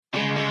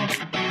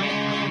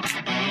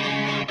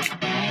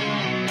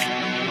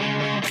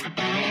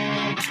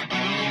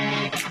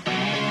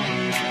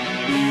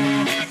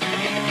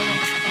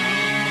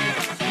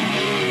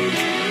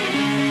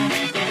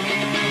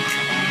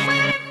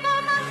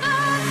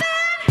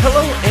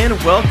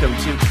and welcome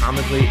to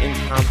Comically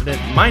Incompetent.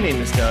 My name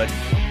is Doug,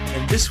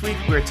 and this week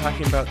we're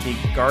talking about the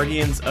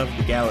Guardians of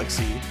the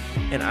Galaxy,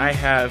 and I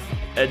have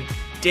a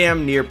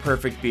damn near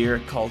perfect beer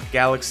called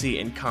Galaxy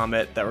and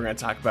Comet that we're going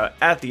to talk about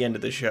at the end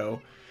of the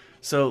show.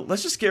 So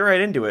let's just get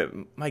right into it.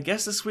 My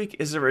guest this week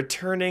is a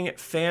returning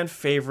fan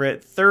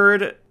favorite,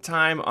 third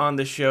time on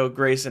the show.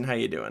 Grayson, how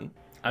you doing?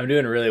 I'm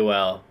doing really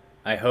well.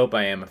 I hope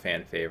I am a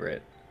fan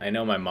favorite. I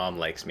know my mom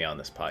likes me on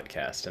this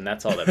podcast, and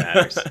that's all that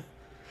matters.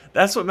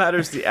 That's what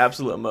matters the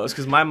absolute most,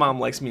 because my mom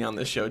likes me on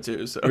this show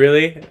too. So.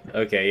 Really?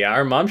 Okay, yeah,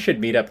 our moms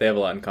should meet up. They have a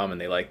lot in common.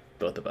 They like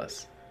both of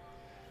us.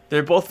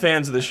 They're both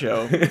fans of the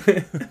show.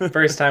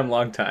 First time,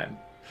 long time.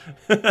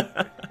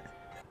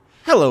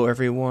 Hello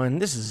everyone,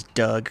 this is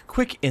Doug.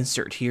 Quick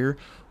insert here.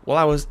 While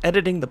I was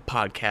editing the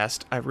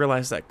podcast, I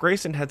realized that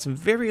Grayson had some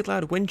very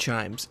loud wind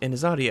chimes in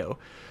his audio,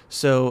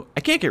 so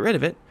I can't get rid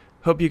of it.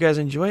 Hope you guys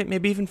enjoy it,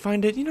 maybe even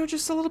find it,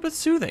 just a little bit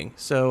soothing.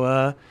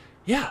 So,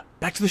 yeah,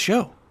 back to the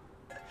show.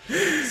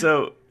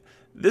 So,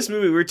 this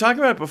movie, we were talking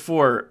about it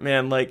before,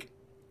 man,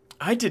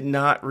 I did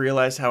not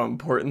realize how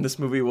important this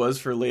movie was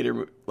for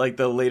later,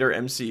 the later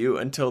MCU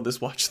until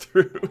this watch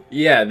through.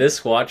 Yeah,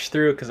 this watch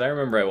through, because I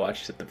remember I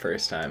watched it the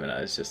first time, and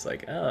I was just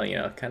like,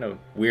 oh, kind of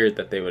weird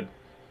that they would,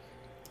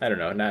 I don't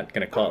know, not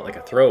going to call it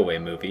a throwaway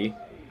movie,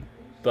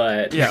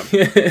 but yeah,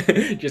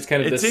 just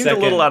kind of it seemed a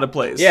little out of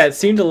place. Yeah, it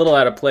seemed a little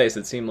out of place.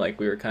 It seemed like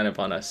we were kind of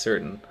on a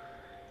certain,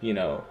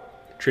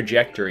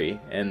 trajectory,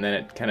 and then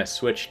it kind of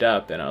switched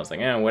up, and I was like,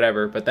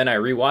 whatever. But then I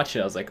rewatched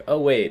it. I was like, oh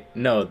wait,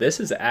 no, this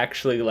is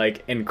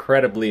actually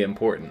incredibly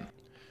important.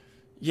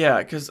 Yeah,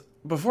 because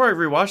before I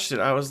rewatched it,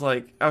 I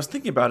was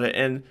thinking about it,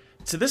 and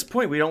to this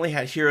point, we'd only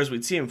had heroes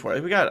we'd seen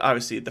before. We got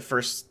obviously the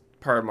first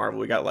part of Marvel.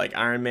 We got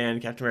Iron Man,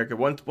 Captain America.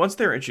 Once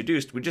they were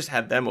introduced, we just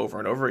had them over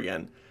and over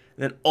again.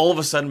 And then all of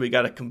a sudden, we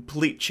got a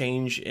complete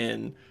change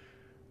in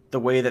the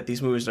way that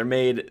these movies are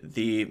made,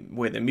 the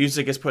way the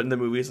music is put in the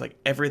movies.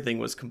 Everything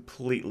was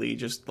completely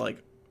just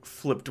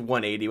flipped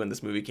 180 when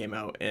this movie came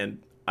out, and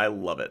I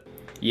love it.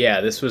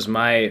 Yeah, this was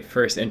my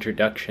first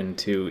introduction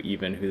to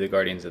even who the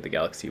Guardians of the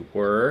Galaxy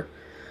were.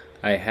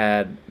 I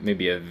had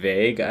maybe a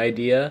vague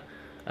idea,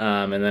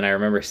 and then I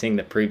remember seeing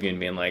the preview and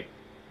being like,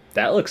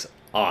 that looks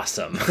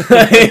awesome.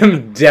 I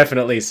am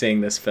definitely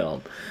seeing this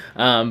film.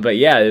 But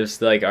yeah, it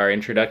was our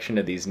introduction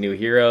to these new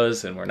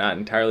heroes, and we're not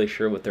entirely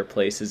sure what their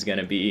place is going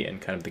to be in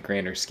kind of the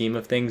grander scheme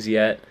of things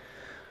yet.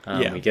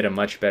 We get a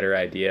much better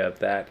idea of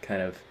that,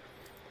 kind of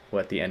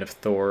what the end of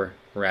Thor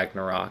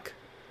Ragnarok.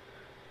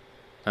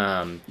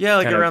 Around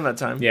that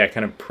time. Yeah,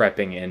 kind of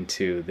prepping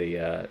into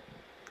the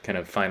kind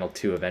of final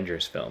two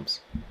Avengers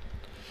films.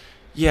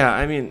 Yeah,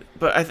 I mean,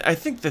 but I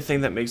think the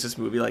thing that makes this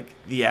movie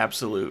the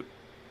absolute,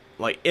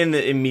 in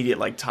the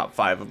immediate top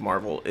 5 of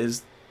Marvel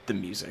is the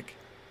music.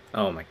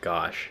 Oh my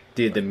gosh.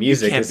 Dude, the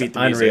music is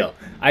unreal.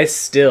 Music. I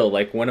still,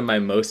 one of my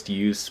most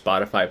used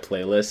Spotify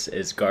playlists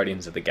is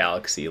Guardians of the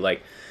Galaxy.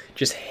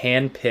 Just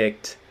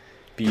hand-picked,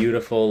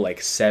 beautiful,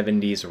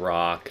 70s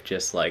rock,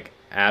 just,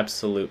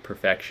 absolute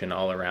perfection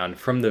all around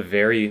from the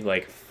very,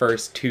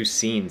 first 2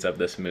 scenes of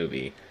this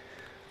movie.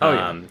 Oh,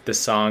 yeah. The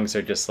songs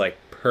are just,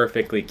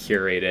 perfectly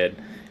curated,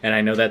 and I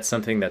know that's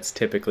something that's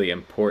typically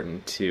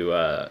important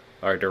to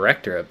our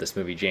director of this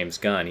movie, James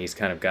Gunn. He's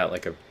kind of got,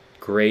 a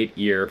great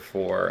ear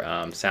for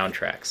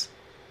soundtracks.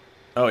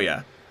 Oh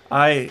yeah,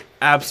 I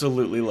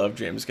absolutely love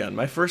James Gunn.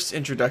 My first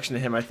introduction to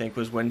him, I think,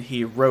 was when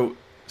he wrote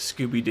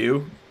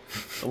Scooby-Doo,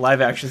 the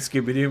live-action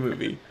Scooby-Doo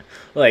movie.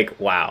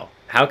 Wow,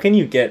 how can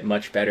you get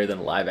much better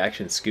than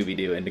live-action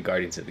Scooby-Doo into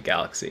Guardians of the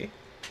Galaxy?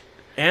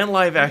 And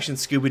live-action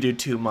Scooby-Doo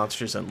 2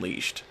 Monsters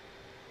Unleashed.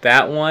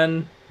 That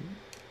one.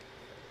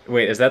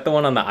 Wait, is that the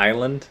one on the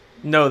island?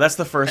 No, that's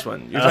the first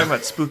one. You're talking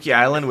about Spooky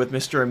Island with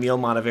Mr. Emil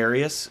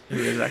Montevarius, who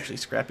is actually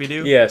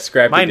Scrappy-Doo? Yeah,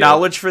 Scrappy-Doo. My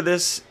knowledge for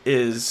this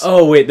is...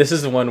 Oh, wait, this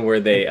is the one where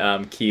they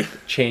keep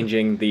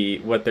changing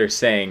what they're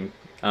saying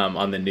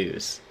on the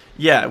news.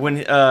 Yeah, when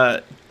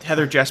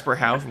Heather Jasper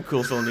Howe from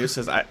Coolsville News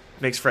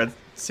makes Fred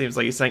seems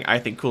like he's saying, I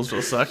think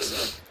Coolsville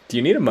sucks. Do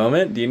you need a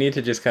moment? Do you need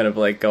to just kind of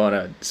go on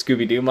a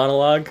Scooby-Doo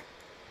monologue?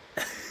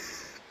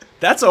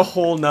 That's a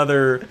whole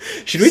nother...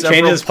 Should we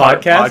change this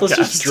podcast? Let's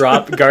just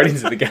drop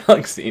Guardians of the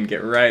Galaxy and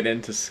get right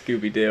into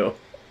Scooby-Doo.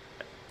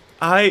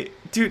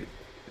 Dude,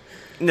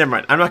 never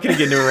mind. I'm not going to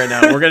get into it right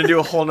now. We're going to do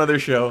a whole nother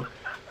show.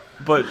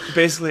 But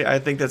basically, I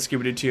think that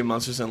Scooby-Doo 2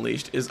 Monsters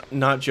Unleashed is,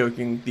 not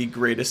joking, the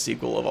greatest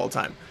sequel of all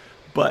time.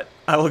 But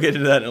I will get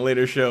into that in a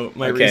later show.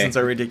 My reasons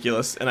are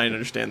ridiculous, and I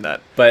understand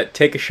that. But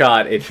take a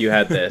shot if you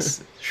had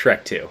this.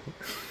 Shrek 2.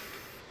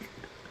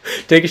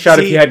 Take a shot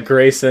if you had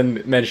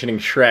Grayson mentioning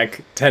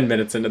Shrek 10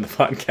 minutes into the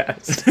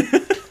podcast.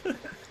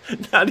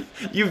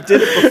 You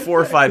did it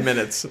before 5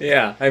 minutes.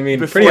 Yeah, I mean,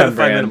 before pretty the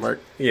 5 minute mark.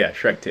 Yeah,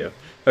 Shrek 2.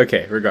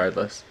 Okay,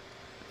 regardless.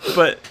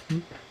 But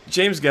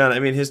James Gunn, I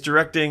mean, his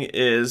directing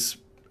is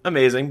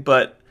amazing,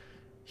 but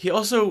he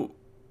also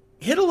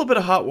hit a little bit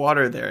of hot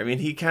water there. I mean,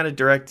 he kind of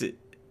directed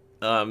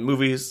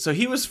movies. So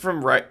he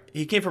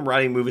came from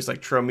writing movies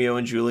like Romeo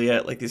and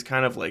Juliet, these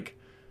kind of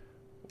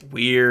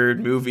weird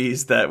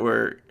movies that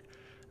were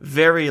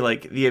very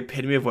like the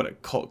epitome of what a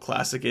cult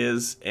classic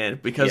is,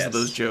 and because of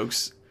those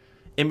jokes,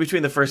 in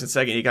between the first and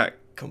second, he got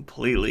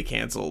completely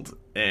canceled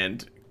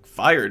and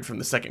fired from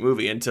the second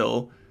movie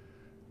until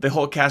the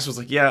whole cast was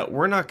like, yeah,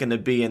 we're not going to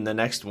be in the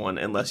next one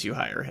unless you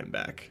hire him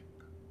back.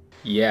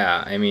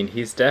 Yeah, I mean,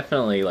 he's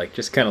definitely, like,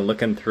 just kind of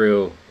looking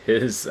through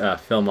his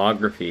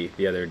filmography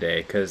the other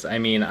day, because, I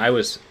mean, I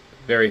was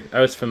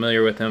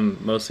familiar with him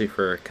mostly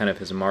for kind of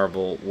his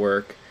Marvel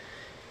work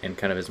and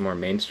kind of his more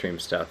mainstream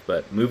stuff,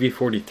 but movie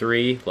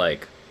 43,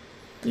 like,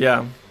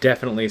 yeah,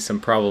 definitely some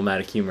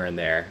problematic humor in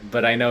there.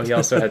 But I know he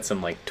also had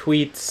some, like,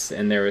 tweets,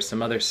 and there was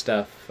some other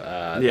stuff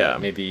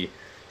that maybe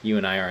you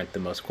and I aren't the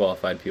most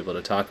qualified people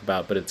to talk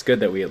about, but it's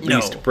good that we at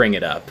least bring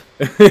it up.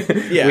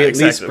 Yeah, we at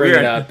least bring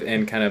it up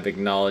and kind of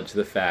acknowledge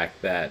the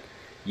fact that,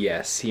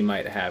 yes, he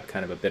might have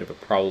kind of a bit of a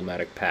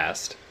problematic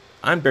past.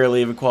 I'm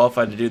barely even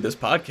qualified to do this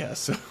podcast,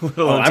 so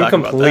I'm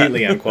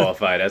completely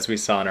unqualified, as we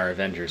saw in our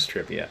Avengers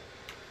trivia.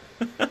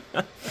 We're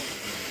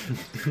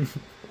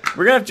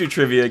going to have to do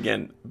trivia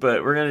again,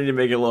 but we're going to need to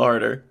make it a little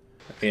harder.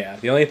 Yeah,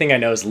 the only thing I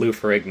know is Lou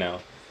Ferrigno.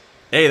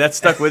 Hey, that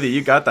stuck with you.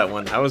 You got that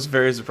one. I was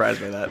very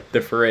surprised by that. The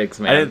Ferrigs,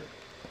 man.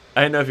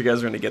 I didn't know if you guys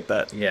were going to get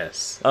that.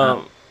 Yes.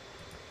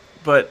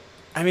 But,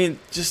 I mean,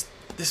 just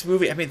this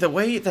movie, I mean, the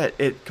way that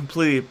it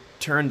completely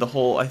turned the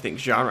whole, I think,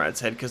 genre on its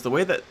head, because the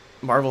way that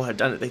Marvel had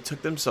done it, they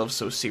took themselves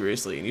so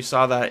seriously. And you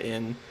saw that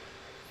in,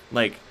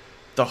 like,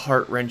 the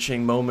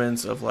heart-wrenching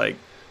moments of, like,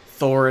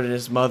 Thor and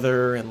his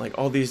mother and, like,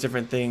 all these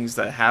different things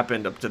that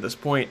happened up to this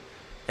point.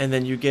 And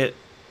then you get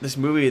this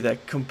movie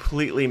that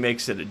completely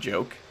makes it a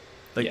joke.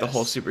 Like, the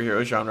whole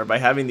superhero genre, by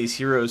having these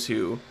heroes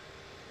who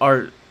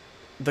are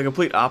the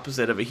complete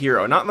opposite of a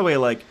hero. Not in the way,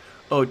 like,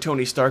 oh,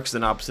 Tony Stark's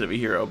the opposite of a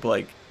hero, but,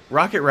 like,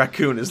 Rocket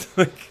Raccoon is,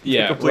 like,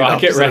 the complete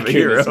Rocket opposite of a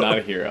hero. Raccoon is not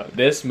a hero.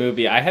 This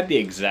movie, I had the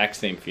exact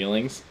same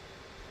feelings.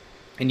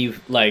 And you,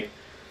 like,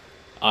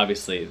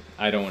 obviously,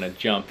 I don't want to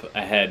jump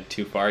ahead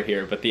too far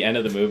here, but the end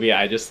of the movie,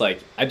 I just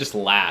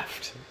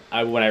laughed.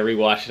 When I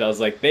rewatched it, I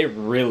was like, they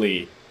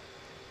really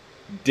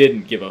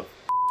didn't give a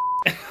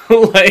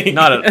like,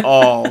 not at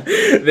all.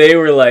 They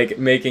were like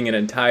making an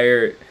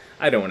entire,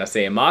 I don't want to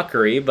say a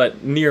mockery,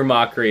 but near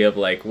mockery of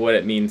like what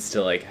it means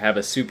to like have a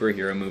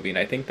superhero movie. And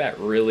I think that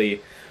really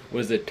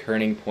was a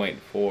turning point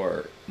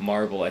for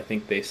Marvel. I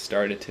think they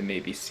started to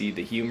maybe see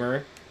the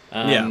humor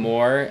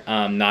more,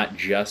 not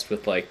just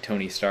with like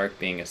Tony Stark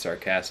being a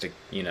sarcastic,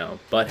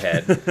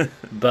 butthead,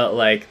 but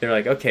like they're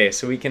like, okay,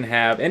 so we can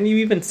have, and you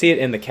even see it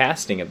in the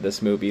casting of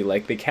this movie,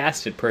 like they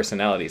casted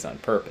personalities on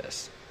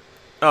purpose.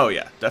 Oh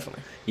yeah,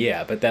 definitely.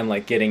 Yeah, but then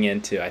like getting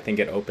into, I think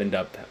it opened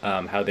up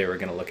how they were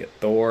going to look at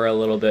Thor a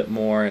little bit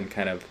more and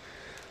kind of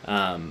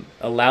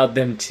allowed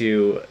them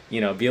to,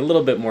 be a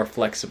little bit more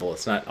flexible.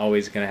 It's not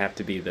always going to have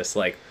to be this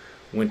like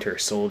Winter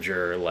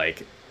Soldier,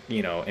 like,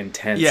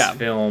 intense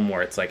film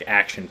where it's like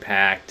action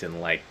packed and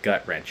like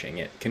gut wrenching.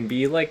 It can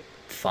be like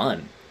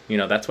fun.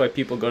 That's why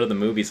people go to the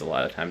movies a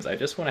lot of times. I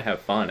just want to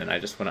have fun and I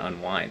just want to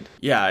unwind.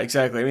 Yeah,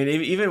 exactly. I mean,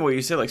 even what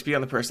you said, like, speaking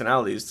on the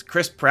personalities,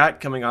 Chris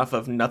Pratt coming off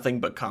of nothing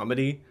but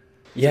comedy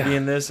to be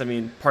in this. I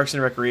mean, Parks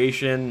and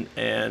Recreation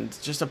and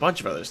just a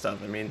bunch of other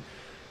stuff. I mean,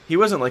 he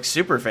wasn't, like,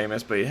 super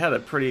famous, but he had a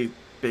pretty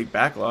big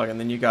backlog. And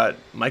then you got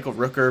Michael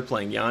Rooker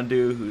playing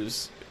Yondu,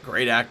 who's a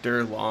great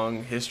actor,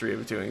 long history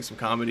of doing some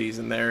comedies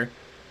in there.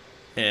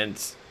 And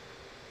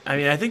I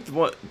mean, I think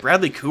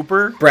Bradley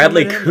Cooper.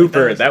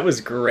 That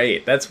was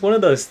great. That's one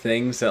of those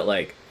things that,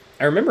 like,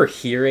 I remember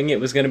hearing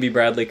it was going to be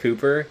Bradley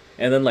Cooper,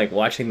 and then, like,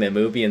 watching the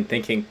movie and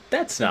thinking,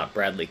 that's not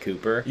Bradley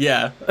Cooper.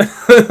 Yeah.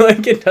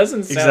 Like, it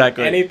doesn't sound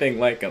anything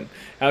like him.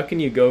 How can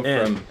you go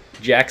from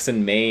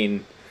Jackson,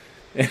 Maine,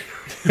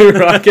 to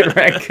Rocket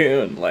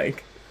Raccoon?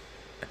 Like.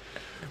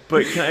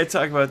 But can I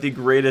talk about the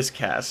greatest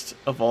cast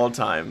of all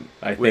time?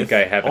 I think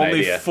I have an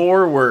idea. Only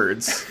 4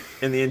 words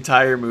in the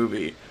entire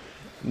movie.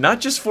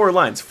 Not just 4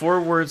 lines, 4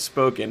 words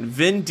spoken.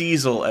 Vin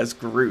Diesel as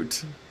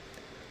Groot.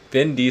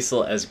 Vin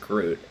Diesel as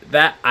Groot.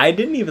 That, I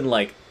didn't even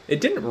like, it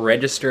didn't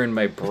register in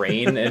my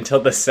brain until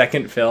the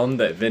second film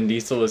that Vin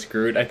Diesel was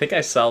Groot. I think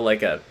I saw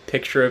like a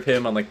picture of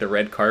him on like the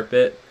red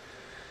carpet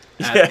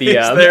at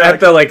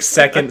the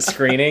second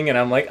screening, and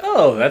I'm like,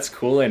 oh, that's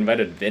cool. I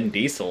invited Vin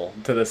Diesel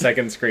to the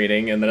second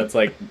screening, and then it's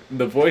like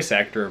the voice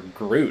actor of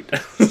Groot.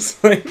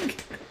 It's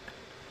like,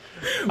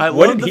 I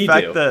love the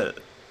fact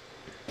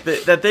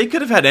that they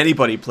could have had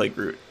anybody play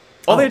Groot.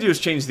 All they had to do is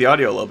change the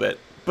audio a little bit.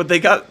 But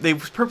they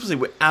purposely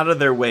went out of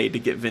their way to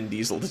get Vin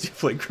Diesel to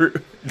play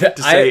Groot.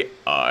 I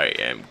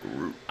am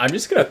Groot. I'm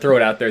just going to throw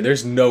it out there.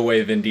 There's no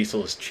way Vin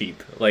Diesel is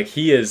cheap. Like,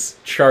 he is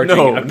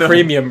charging a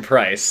premium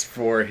price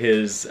for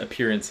his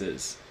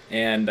appearances.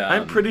 And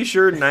I'm pretty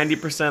sure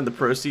 90% of the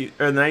proceeds,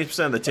 or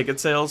 90% of the ticket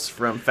sales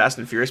from Fast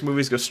and Furious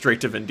movies go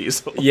straight to Vin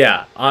Diesel.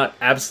 Yeah,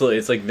 absolutely.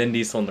 It's like Vin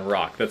Diesel and The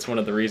Rock. That's one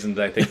of the reasons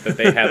I think that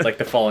they had like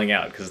the falling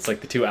out, because it's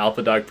like the 2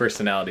 alpha dog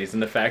personalities,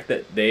 and the fact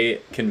that they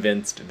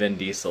convinced Vin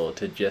Diesel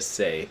to just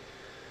say,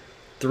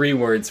 3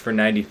 words for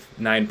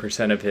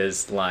 99% of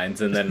his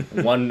lines, and then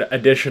one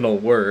additional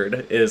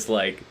word is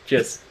like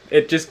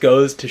it just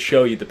goes to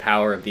show you the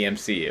power of the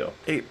MCU.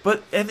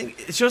 But I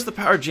think it shows the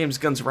power of James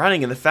Gunn's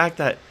writing and the fact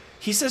that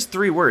he says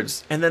 3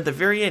 words, and then at the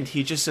very end,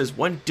 he just says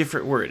one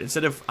different word.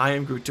 Instead of I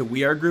am Groot to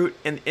we are Groot,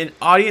 and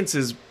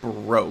audiences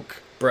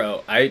broke.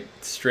 Bro, I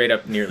straight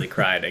up nearly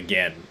cried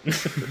again.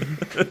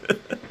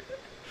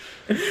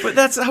 But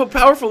that's how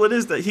powerful it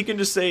is that he can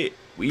just say,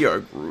 we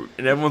are Groot,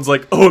 and everyone's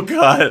like, oh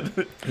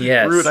god,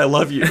 yes. Groot, I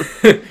love you.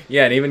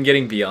 Yeah, and even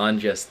getting beyond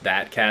just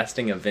that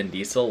casting of Vin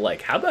Diesel,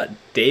 like, how about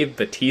Dave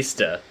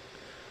Bautista,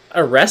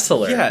 a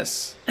wrestler?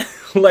 Yes.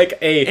 Like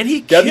a and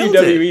he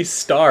WWE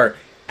star.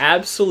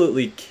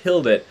 Absolutely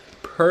killed it.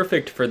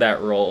 Perfect for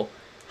that role.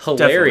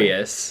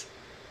 Hilarious.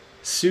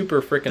 Definitely.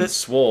 Super freaking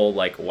swole.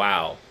 Like,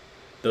 wow.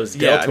 Those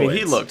deltoids. Yeah, I mean,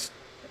 he looked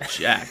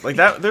jacked. Like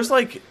that. There's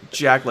like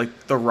Jack,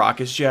 like The Rock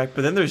is jacked,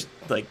 but then there's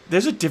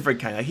a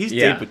different kind. Like, he's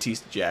Dave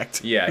Bautista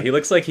jacked. Yeah, he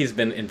looks like he's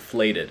been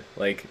inflated,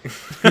 like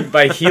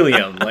by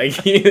helium. Like,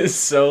 he is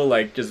so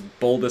like just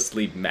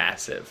bulbously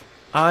massive.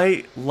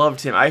 I loved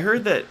him. I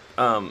heard that.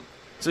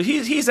 So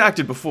he's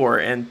acted before,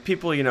 and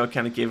people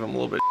kind of gave him a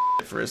little bit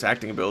of for his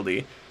acting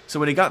ability. So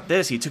when he got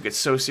this, he took it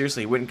so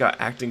seriously. He went and got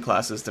acting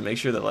classes to make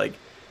sure that like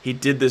he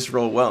did this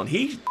role well, and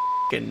he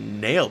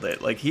nailed it.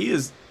 Like, he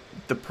is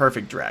the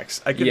perfect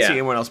Drax. I couldn't see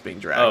anyone else being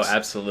Drax. Oh,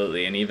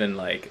 absolutely. And even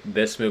like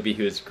this movie,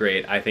 he was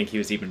great. I think he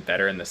was even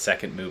better in the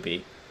second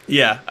movie.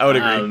 Yeah, I would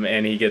agree.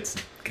 And he gets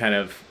kind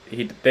of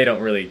they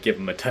don't really give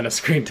him a ton of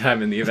screen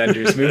time in the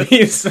Avengers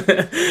movies,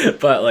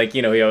 but like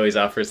he always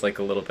offers like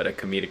a little bit of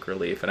comedic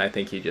relief, and I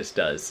think he just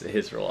does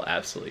his role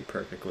absolutely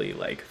perfectly.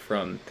 Like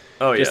from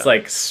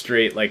like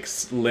straight like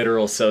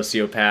literal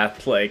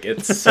sociopath. Like,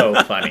 it's so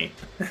funny.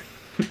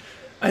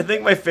 I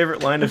think my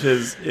favorite line of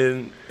his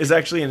is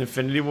actually in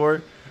Infinity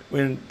War,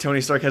 when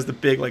Tony Stark has the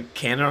big like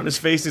cannon on his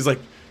face. He's like,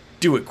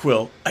 "Do it,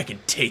 Quill. I can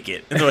take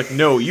it." And they're like,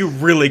 "No, you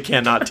really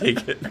cannot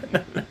take it."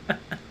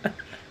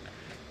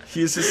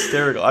 He's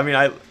hysterical. I mean,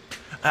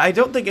 I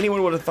don't think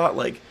anyone would have thought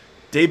like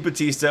Dave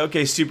Bautista,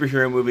 okay,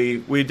 superhero movie.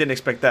 We didn't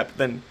expect that, but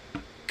then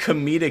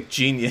comedic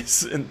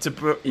genius, and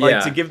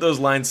to give those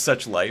lines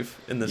such life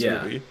in this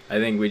movie. I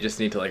think we just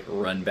need to like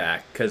run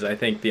back, because I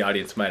think the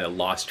audience might have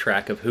lost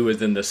track of who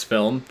was in this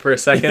film for a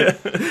second.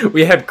 Yeah.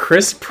 We had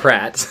Chris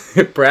Pratt,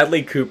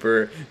 Bradley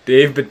Cooper,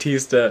 Dave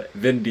Bautista,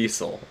 Vin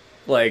Diesel.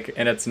 Like,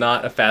 and it's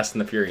not a Fast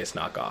and the Furious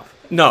knockoff.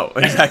 No,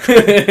 exactly.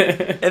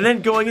 And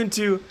then going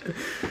into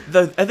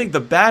I think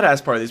the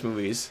badass part of these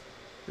movies,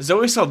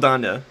 Zoe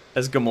Saldana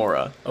as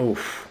Gamora. Oh,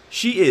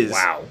 she is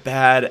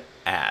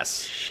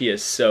badass. She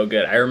is so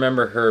good. I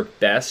remember her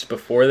best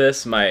before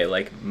this. My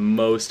like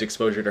most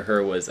exposure to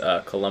her was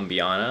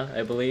Colombiana,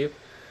 I believe.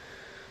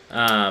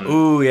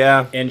 Ooh,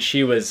 yeah. And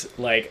she was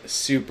like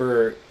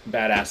super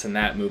badass in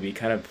that movie,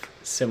 kind of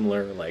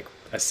similar like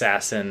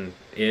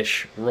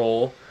assassin-ish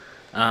role.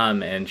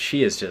 And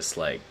she is just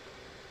like,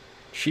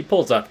 she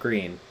pulls off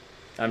green.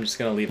 I'm just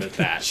gonna leave it at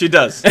that. She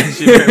does.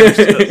 She very much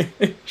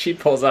does. She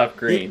pulls off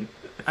green.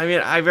 I mean,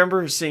 I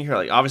remember seeing her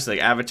like obviously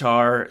like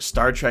Avatar,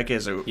 Star Trek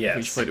as she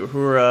played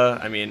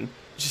Uhura. I mean,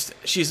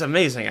 she's an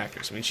amazing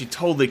actress. I mean, she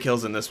totally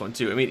kills in this one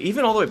too. I mean,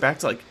 even all the way back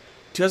to like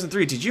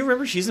 2003. Did you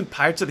remember she's in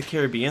Pirates of the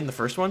Caribbean, the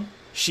first one?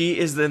 She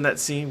is in that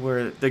scene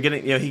where they're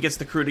getting, he gets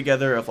the crew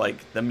together of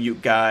like the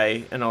mute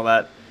guy and all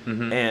that.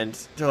 Mm-hmm.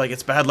 And they're like,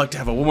 it's bad luck to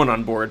have a woman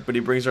on board, but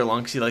he brings her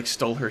along because he like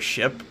stole her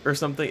ship or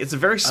something. It's a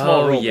very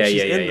small role.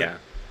 Yeah.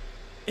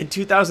 In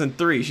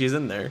 2003, she's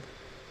in there.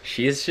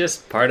 She's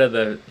just part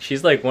of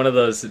she's like one of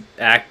those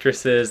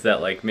actresses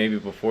that like maybe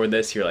before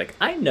this you're like,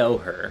 I know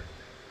her,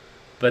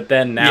 but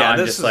then now I'm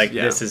just like,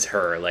 this is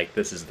her. Like,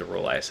 this is the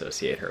role I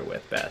associate her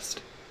with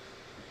best.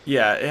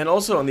 Yeah, and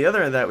also on the other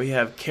end of that we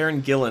have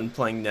Karen Gillan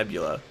playing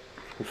Nebula.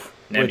 Oof,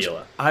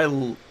 Nebula. I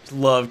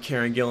love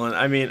Karen Gillan.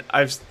 I mean,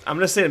 I'm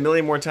gonna say it a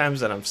million more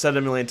times than I've said it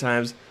a million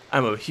times.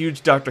 I'm a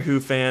huge Doctor Who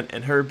fan,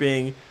 and her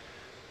being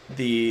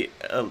the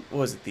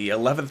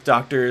 11th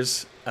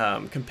Doctor's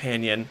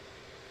companion,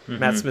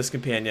 Matt Smith's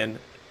companion,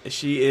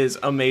 she is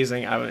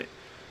amazing. I'd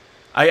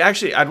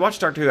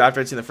watched Doctor Who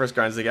after I'd seen the first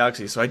Guardians of the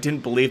Galaxy, so I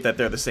didn't believe that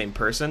they're the same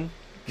person,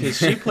 because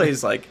she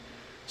plays like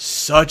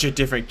such a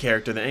different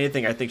character than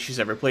anything I think she's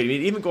ever played. I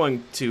mean, even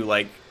going to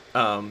like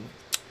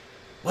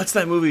what's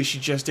that movie she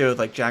just did with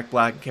like Jack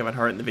Black and Kevin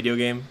Hart in the video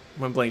game?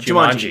 I'm blanking.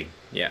 Jumanji.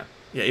 Yeah,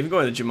 even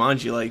going to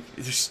Jumanji, like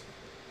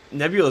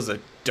Nebula's a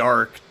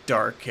dark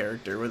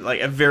character with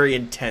like a very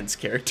intense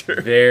character.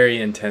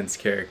 Very intense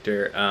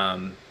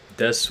character.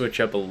 Does switch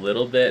up a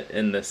little bit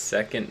in the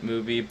second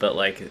movie, but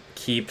like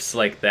keeps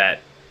like that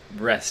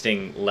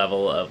resting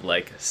level of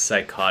like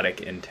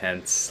psychotic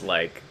intense,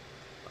 like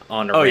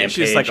on a rampage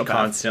she's a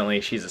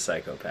constantly. She's a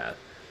psychopath.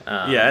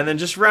 And then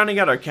just rounding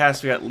out our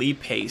cast, we got Lee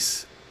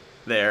Pace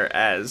there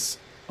as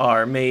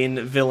our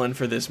main villain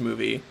for this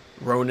movie,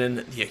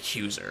 Ronan the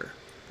Accuser.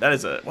 That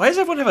is a... Why does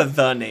everyone have a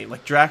the name?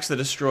 Like Drax the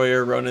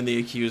Destroyer, Ronan the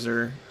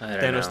Accuser,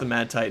 Thanos the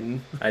Mad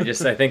Titan. I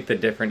think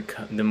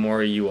the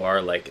more you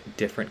are like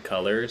different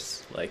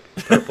colors, like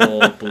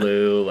purple,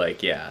 blue,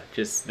 like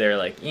just they're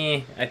like,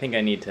 I think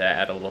I need to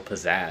add a little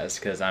pizzazz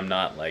because I'm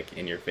not like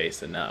in your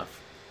face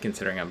enough,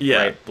 considering I'm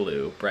bright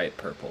blue, bright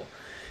purple.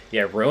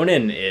 Yeah,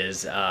 Ronan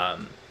is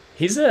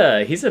he's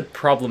a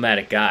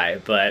problematic guy,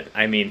 but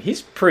I mean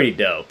he's pretty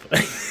dope.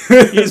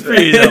 He's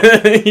pretty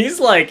dope.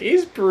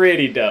 he's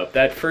pretty dope.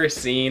 That first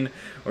scene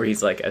where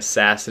he's like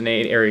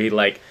assassinating, or he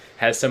like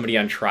has somebody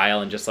on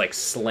trial and just like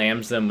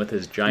slams them with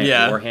his giant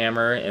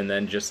warhammer, and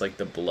then just like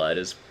the blood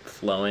is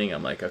flowing.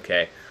 I'm like,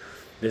 okay,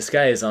 this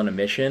guy is on a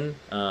mission.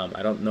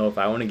 I don't know if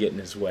I want to get in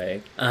his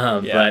way.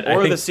 But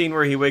or the scene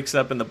where he wakes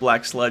up in the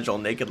black sludge all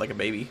naked like a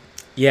baby.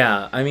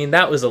 Yeah, I mean,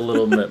 that was a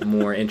little bit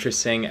more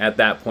interesting. At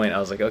that point, I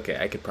was like, okay,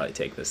 I could probably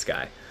take this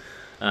guy.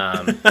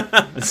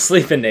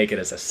 Sleeping naked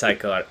is a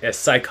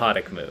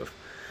psychotic move.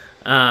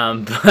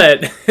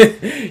 But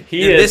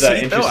he is an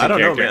interesting I don't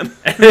character. know,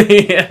 man.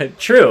 Yeah,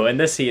 true. In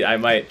this heat, I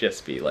might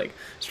just be like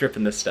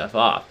stripping this stuff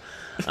off.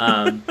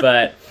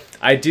 But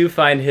I do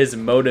find his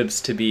motives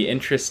to be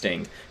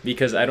interesting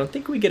because I don't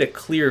think we get a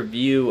clear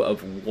view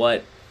of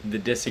what the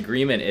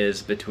disagreement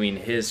is between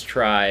his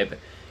tribe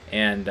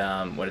and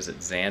what is it,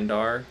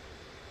 Xandar?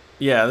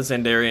 Yeah, the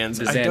Xandarians.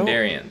 The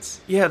Xandarians.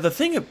 Yeah, the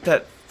thing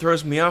that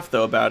throws me off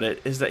though about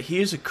it is that he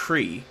is a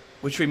Kree,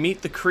 which we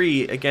meet the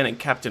Kree again in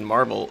Captain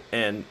Marvel,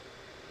 and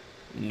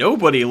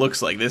nobody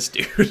looks like this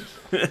dude.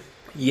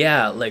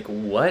 Yeah, like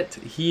what?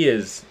 He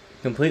is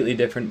completely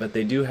different, but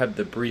they do have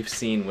the brief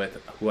scene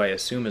with who I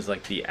assume is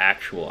like the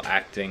actual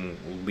acting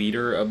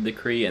leader of the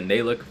Kree, and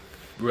they look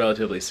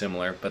relatively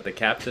similar, but the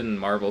Captain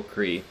Marvel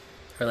Kree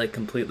are like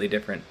completely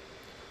different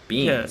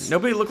beings. Yeah,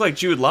 nobody looked like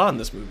Jude Law in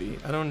this movie.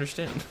 I don't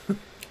understand.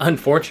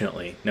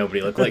 Unfortunately,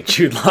 nobody looked like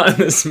Jude Law in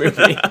this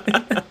movie.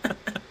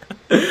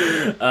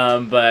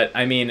 But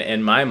I mean,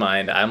 in my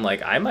mind, I'm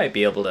like, I might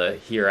be able to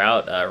hear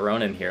out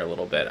Ronan here a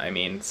little bit. I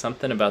mean,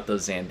 something about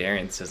those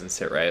Xandarians doesn't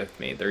sit right with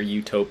me. They're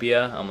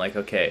utopia. I'm like,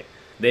 okay,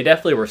 they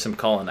definitely were some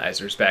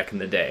colonizers back in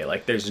the day.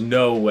 Like, there's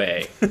no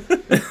way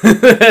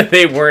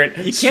they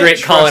weren't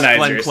straight colonizers.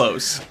 Glenn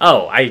Close.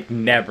 Oh, I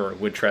never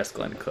would trust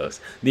Glenn Close.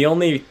 The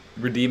only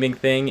redeeming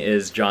thing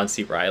is John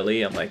C.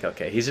 Reilly. I'm like,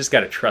 okay, he's just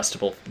got a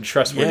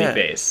trustworthy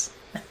face.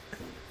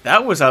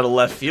 That was out of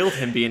left field,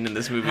 him being in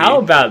this movie. How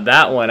about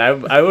that one?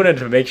 I wanted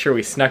to make sure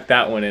we snuck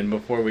that one in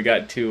before we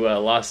got too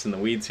lost in the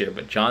weeds here.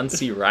 But John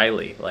C.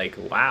 Reilly, like,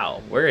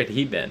 wow, where had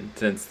he been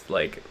since,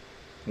 like,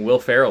 Will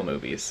Ferrell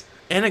movies?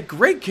 And a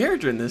great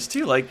character in this,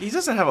 too. Like, he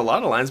doesn't have a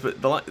lot of lines,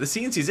 but the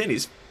scenes he's in,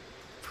 he's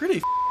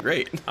pretty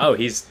great. Oh,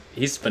 he's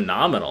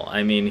phenomenal.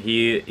 I mean,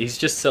 he's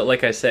just so,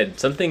 like I said,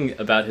 something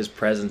about his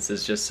presence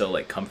is just so,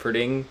 like,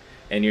 comforting.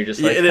 And you're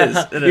just like,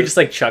 you're just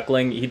like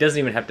chuckling. He doesn't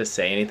even have to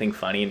say anything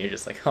funny, and you're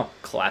just like, oh,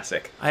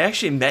 classic. I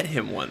actually met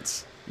him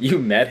once. You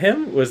met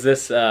him? Was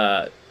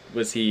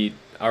he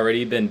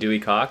already been Dewey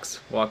Cox,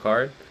 Walk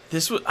Hard?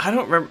 I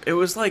don't remember. It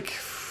was like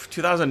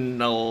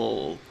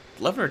 2011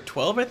 or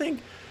 12, I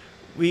think.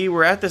 We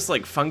were at this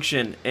like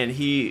function, and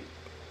him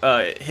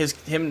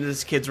and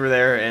his kids were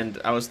there,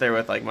 and I was there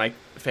with like my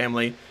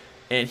family,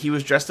 and he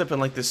was dressed up in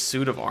like this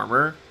suit of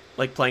armor,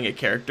 like playing a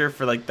character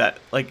for like that,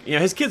 like, you know,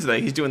 his kids are there.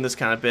 He's doing this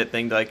kind of bit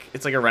thing, like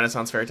it's like a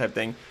Renaissance fair type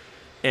thing.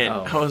 And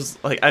I was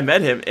like, I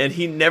met him, and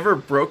he never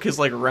broke his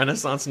like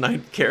Renaissance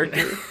knight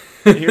character.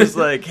 And he was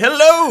like,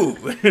 hello,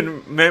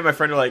 and me and my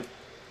friend were like,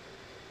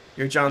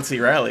 you're John C.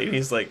 Reilly. And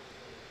he's like,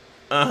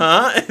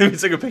 and we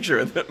took a picture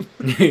with him.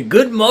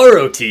 Good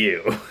morrow to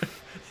you.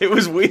 It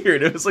was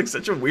weird. It was like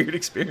such a weird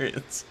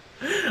experience.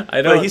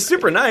 But he's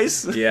super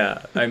nice.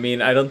 Yeah, I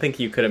mean, I don't think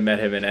you could have met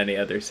him in any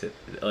other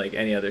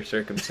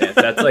circumstance.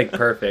 That's like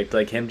perfect.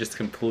 Like him just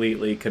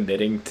completely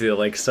committing to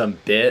like some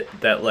bit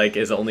that like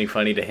is only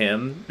funny to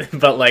him,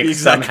 but like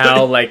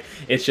somehow like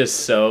it's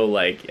just so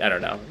like, I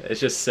don't know. It's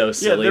just so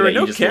silly. Yeah, there were that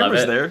no you just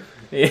cameras love it. there.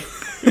 Yeah.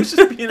 He was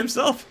just being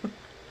himself.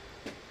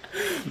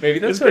 Maybe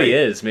that's what he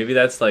is. Maybe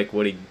that's like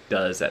what he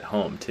does at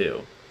home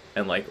too,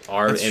 and like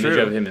our image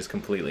of him is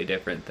completely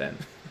different than.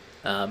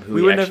 Who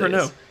we would never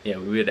know. Yeah,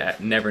 we would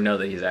never know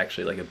that he's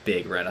actually like a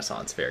big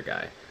Renaissance fair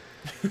guy.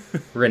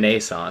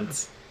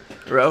 Renaissance.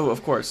 Oh,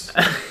 of course.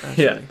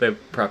 Yeah, the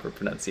proper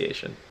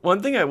pronunciation.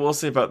 One thing I will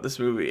say about this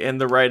movie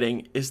and the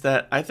writing is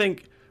that I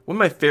think one of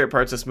my favorite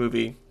parts of this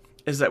movie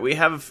is that we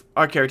have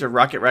our character,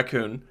 Rocket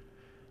Raccoon.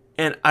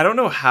 And I don't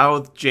know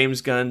how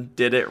James Gunn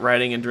did it,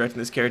 writing and directing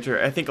this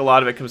character. I think a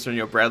lot of it comes from,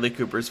 Bradley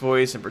Cooper's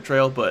voice and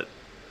portrayal, but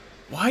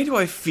why do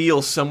I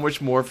feel so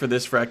much more for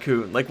this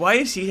raccoon? Like, why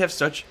does he have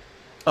such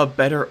a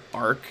better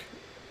arc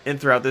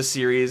throughout this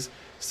series,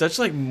 such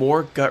like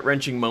more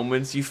gut-wrenching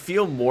moments? You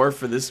feel more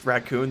for this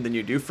raccoon than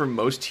you do for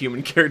most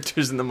human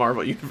characters in the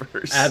Marvel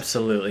universe.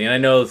 Absolutely. And I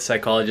know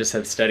psychologists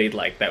have studied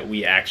like that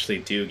we actually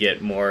do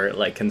get more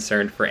like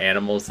concerned for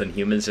animals than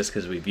humans just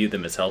because we view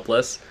them as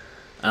helpless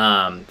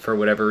for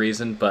whatever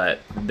reason. But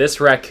this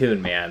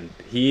raccoon, man,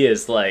 he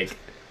is like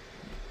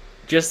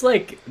just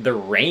like the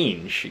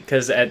range,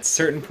 because at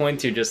certain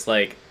points you're just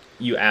like,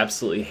 you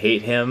absolutely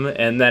hate him,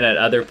 and then at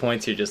other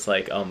points you're just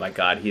like, oh my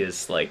god, he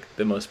is like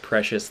the most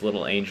precious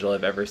little angel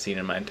I've ever seen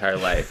in my entire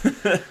life.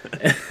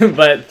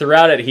 But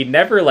throughout it, he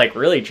never like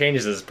really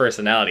changes his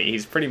personality.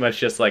 He's pretty much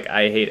just like,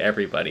 I hate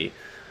everybody,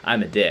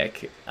 I'm a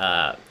dick,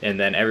 and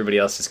then everybody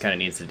else just kind of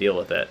needs to deal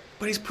with it.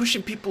 But he's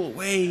pushing people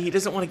away. He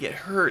doesn't want to get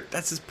hurt.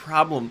 That's his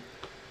problem.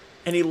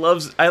 And he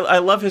loves... I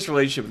love his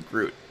relationship with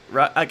Groot.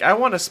 Like, I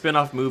want a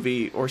spin-off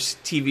movie or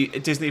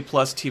Disney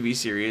Plus TV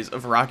series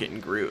of Rocket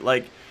and Groot.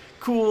 Like,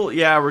 cool,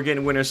 yeah, we're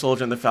getting Winter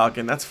Soldier and the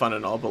Falcon. That's fun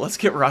and all, but let's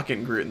get Rocket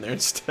and Groot in there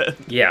instead.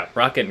 Yeah,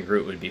 Rocket and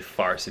Groot would be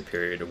far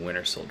superior to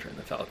Winter Soldier and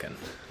the Falcon.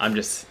 I'm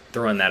just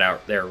throwing that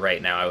out there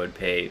right now. I would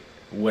pay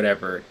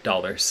whatever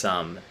dollar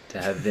sum to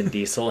have Vin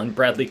Diesel and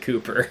Bradley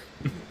Cooper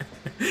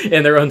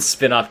in their own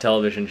spin-off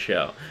television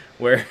show,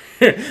 where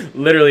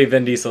literally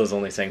Vin Diesel is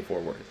only saying 4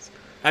 words.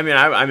 I mean,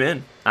 I'm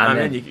in. I'm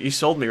in. You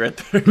sold me right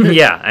there.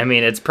 Yeah, I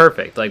mean, it's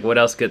perfect. Like, what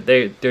else could...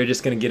 They're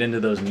just going to get into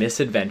those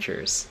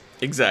misadventures.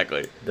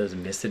 Exactly. Those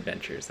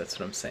misadventures, that's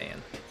what I'm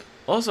saying.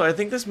 Also, I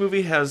think this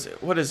movie has,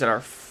 what is it, our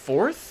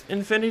 4th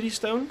Infinity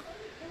Stone?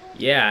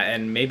 Yeah,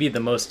 and maybe the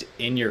most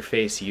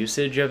in-your-face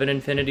usage of an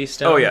Infinity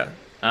Stone. Oh, yeah.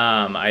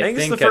 I think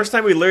it's the first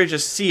time we literally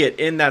just see it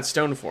in that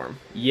stone form.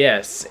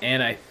 Yes,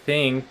 and I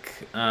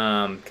think,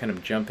 kind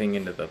of jumping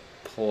into the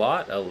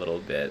plot a little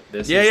bit,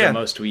 this is the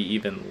most we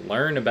even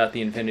learn about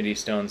the Infinity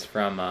Stones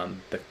from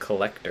The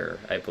Collector,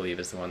 I believe,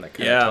 is the one that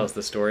kind of tells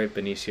the story of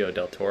Benicio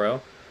del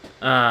Toro.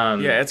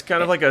 It's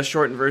kind of like a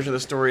shortened version of the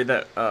story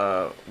that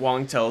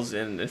Wong tells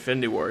in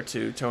Infinity War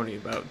to Tony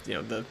about,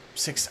 the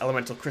 6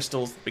 elemental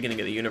crystals at the beginning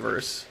of the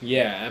universe.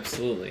 Yeah,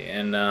 absolutely.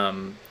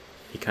 And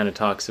he kind of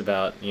talks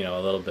about, a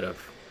little bit of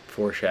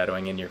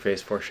foreshadowing,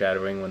 in-your-face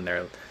foreshadowing, when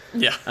they're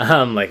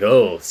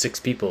like, 6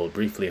 people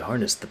briefly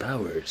harnessed the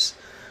powers.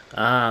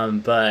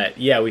 But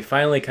yeah, we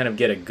finally kind of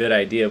get a good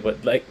idea,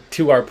 but like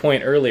to our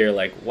point earlier,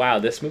 like, wow,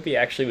 this movie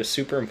actually was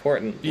super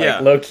important.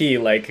 Like, low key,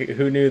 like,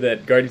 who knew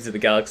that Guardians of the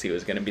Galaxy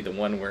was going to be the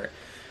one where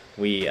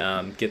we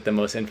get the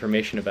most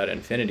information about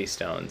Infinity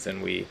Stones,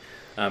 and we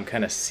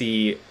kind of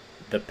see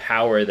the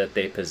power that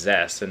they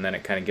possess, and then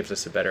it kind of gives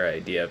us a better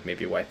idea of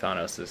maybe why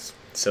Thanos is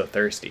so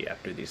thirsty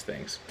after these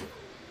things.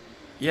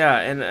 Yeah,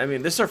 and I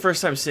mean, this is our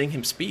first time seeing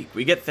him speak.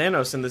 We get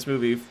Thanos in this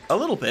movie a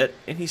little bit,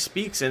 and he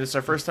speaks, and it's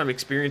our first time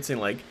experiencing,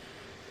 like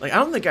I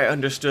don't think I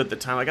understood at the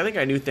time. Like, I think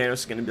I knew Thanos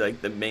was going to be,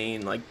 like, the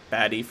main, like,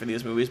 baddie for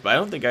these movies, but I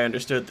don't think I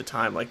understood at the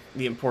time, like,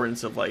 the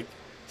importance of, like,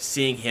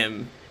 seeing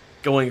him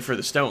going for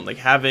the stone. Like,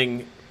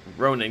 having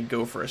Ronan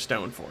go for a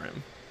stone for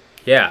him.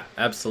 Yeah,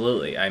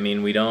 absolutely. I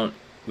mean, we don't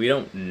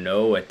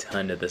know a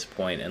ton at this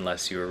point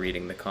unless you were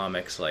reading the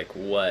comics, like,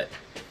 what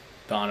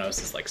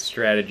Thanos' like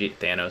strategy.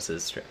 Thanos.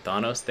 His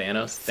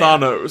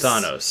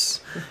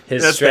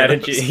That's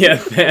strategy. Thanos. Yeah,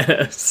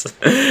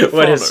 Thanos.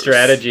 What his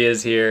strategy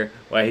is here.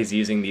 Why he's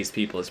using these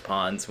people as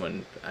pawns.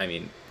 When, I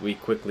mean, we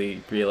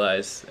quickly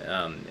realize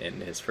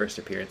in his first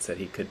appearance that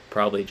he could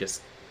probably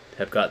just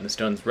have gotten the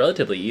stones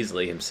relatively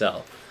easily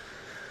himself.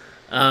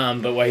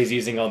 But why he's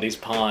using all these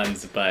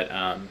pawns. But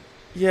I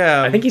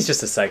think he's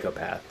just a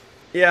psychopath.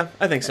 Yeah,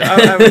 I think so.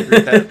 I would agree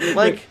with that.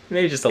 Like,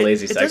 maybe just a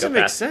lazy psychopath. It doesn't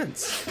make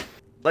sense.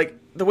 Like,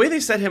 the way they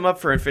set him up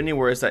for Infinity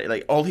War is that,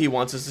 like, all he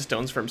wants is the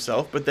stones for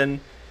himself, but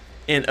then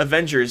in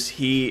Avengers,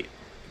 he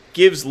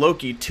gives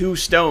Loki 2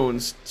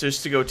 stones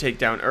just to go take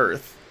down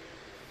Earth.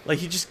 Like,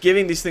 he's just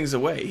giving these things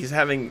away. He's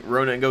having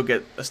Ronan go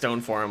get a stone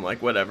for him,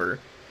 like, whatever.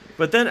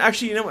 But then,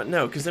 actually, you know what?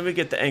 No, because then we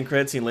get the end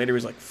credit scene later.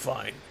 He's like,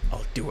 fine,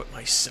 I'll do it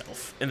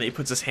myself. And then he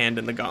puts his hand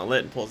in the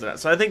gauntlet and pulls it out.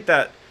 So I think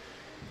that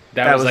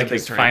was like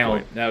his final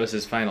point. That was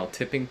his final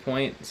tipping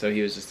point. So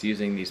he was just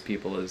using these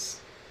people as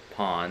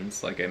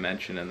pawns, like I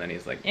mentioned, and then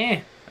he's like, all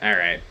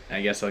right,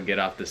 I guess I'll get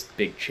off this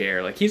big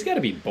chair. Like, he's got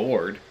to be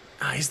bored.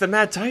 He's the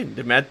Mad Titan.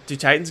 Do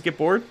Titans get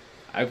bored?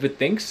 I would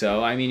think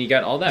so. I mean, you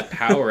got all that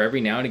power.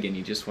 Every now and again,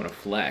 you just want to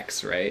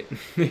flex, right?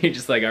 You're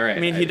just like, all right. I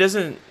mean, he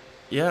doesn't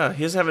have a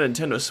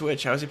Nintendo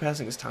Switch. How is he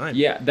passing his time?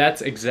 Yeah,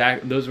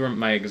 those were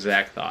my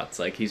exact thoughts.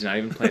 Like, he's not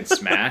even playing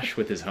Smash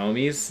with his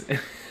homies.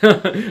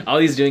 All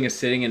he's doing is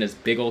sitting in his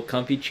big old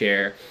comfy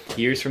chair.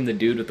 He hears from the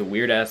dude with the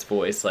weird ass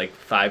voice like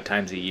 5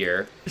 times a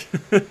year.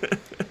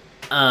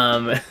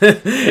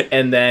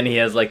 And then he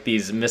has like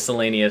these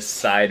miscellaneous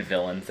side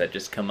villains that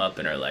just come up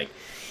and are like,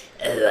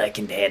 I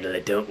can handle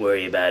it, don't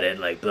worry about it,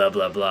 like blah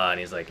blah blah. And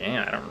he's like,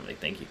 I don't really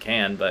think you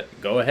can,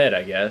 but go ahead,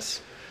 I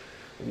guess.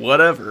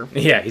 Whatever.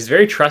 Yeah, he's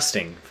very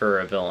trusting for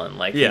a villain.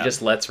 Like, he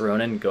just lets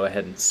Ronan go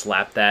ahead and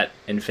slap that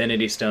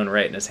Infinity Stone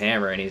right in his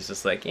hammer, and he's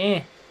just like,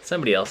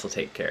 somebody else will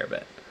take care of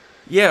it.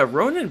 Yeah,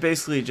 Ronan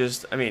basically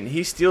just, I mean,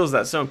 he steals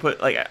that stone.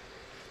 The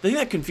thing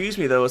that confused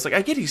me, though, is, like,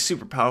 I get he's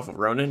super powerful,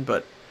 Ronan,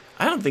 but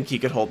I don't think he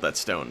could hold that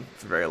stone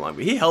for very long.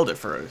 But he held it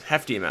for a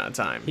hefty amount of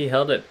time. He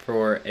held it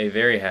for a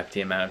very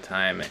hefty amount of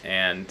time,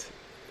 and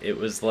it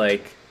was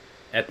like,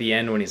 at the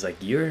end when he's like,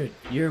 you're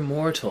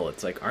mortal,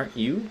 it's like, aren't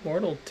you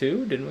mortal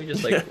too? Didn't we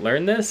just like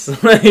learn this?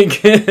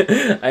 Like,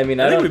 I mean,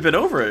 I think we've been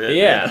over it.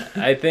 Yeah,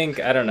 I think,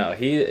 I don't know,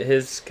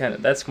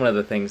 that's one of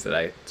the things that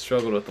I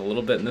struggled with a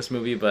little bit in this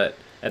movie, but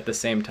at the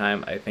same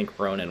time, I think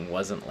Ronan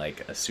wasn't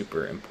like a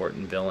super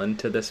important villain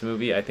to this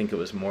movie. I think it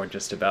was more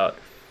just about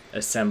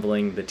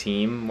assembling the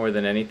team more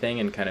than anything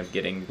and kind of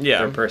getting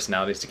their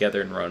personalities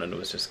together, and Ronan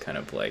was just kind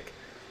of like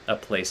a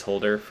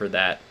placeholder for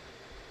that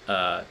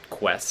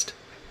quest,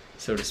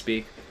 so to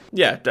speak.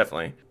 Yeah,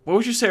 definitely. What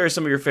would you say are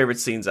some of your favorite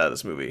scenes out of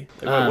this movie?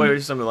 Like, what are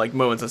some of the like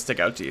moments that stick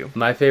out to you?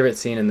 My favorite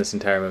scene in this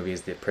entire movie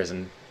is the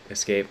prison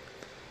escape.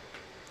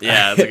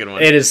 Yeah, that's a good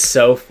one. It is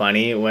so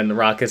funny when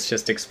Rocket's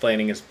just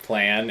explaining his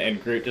plan and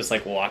Groot just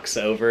like walks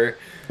over,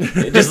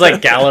 just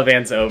like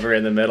gallivants over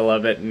in the middle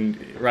of it, and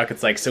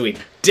Rocket's like, so we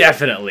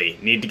definitely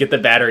need to get the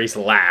batteries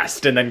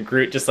last, and then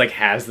Groot just like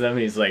has them,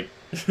 and he's like,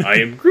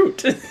 I am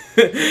Groot.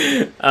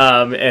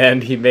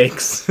 And he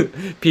makes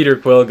Peter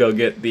Quill go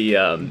get the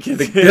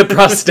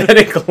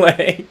prosthetic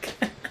leg.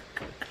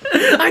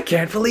 I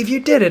can't believe you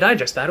did it. I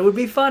just thought it would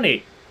be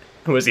funny.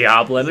 Was he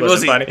hobbling?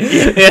 Was it funny?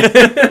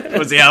 Yeah.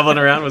 Was he hobbling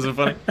around? Was it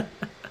funny?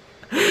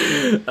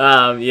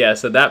 Yeah,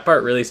 so that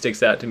part really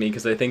sticks out to me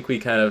because I think we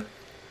kind of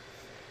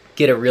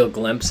get a real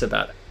glimpse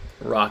about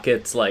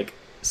Rocket's like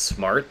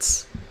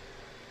smarts.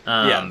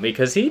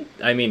 Because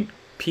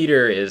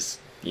Peter is,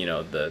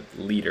 the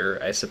leader,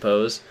 I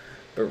suppose,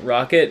 but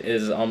Rocket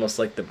is almost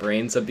like the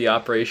brains of the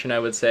operation, I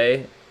would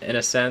say, in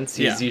a sense.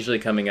 He's usually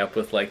coming up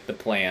with like the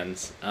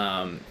plans,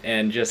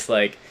 and just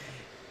like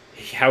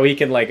how he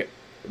can like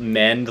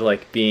mend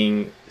like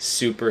being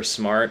super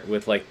smart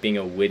with like being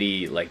a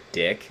witty like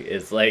dick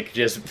is like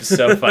just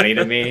so funny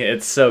to me.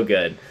 It's so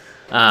good.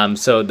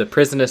 So the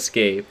prison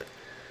escape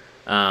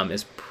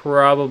is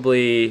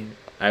probably,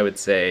 I would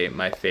say,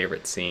 my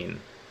favorite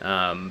scene,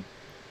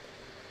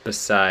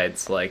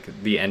 besides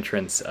like the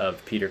entrance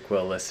of Peter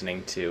Quill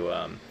listening to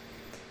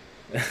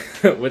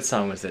what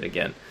song was it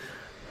again?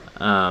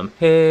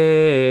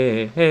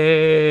 Hey,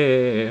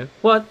 hey,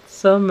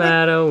 what's the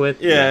matter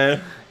with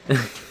you?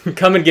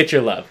 Come and get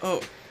your love.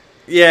 Oh,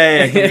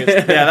 yeah.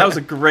 That was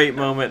a great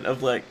moment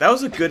of like, that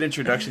was a good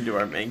introduction to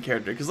our main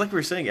character. Because like we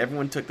were saying,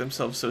 everyone took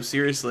themselves so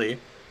seriously.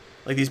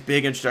 Like these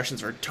big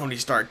introductions for Tony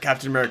Stark,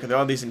 Captain America, they're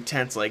all these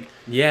intense like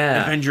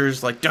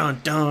Avengers, like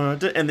dun dun,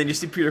 dun, and then you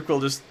see Peter Quill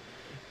just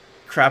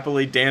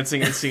crappily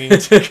dancing and singing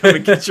to Come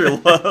and Get Your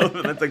Love,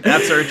 and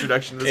that's our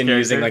introduction to this character.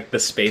 Using like the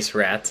space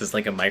rats as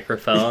like a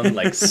microphone,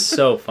 like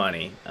so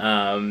funny.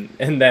 And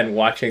then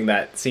watching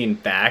that scene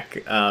back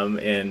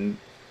in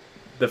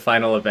the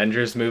final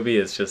Avengers movie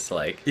is just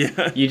like,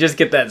 you just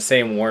get that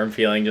same warm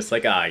feeling, just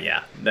like,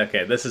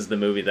 okay, this is the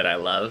movie that I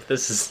love.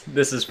 This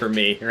is for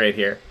me right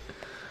here.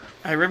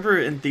 I remember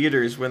in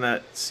theaters when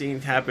that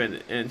scene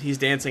happened and he's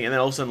dancing, and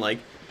then all of a sudden like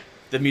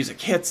the music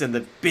hits and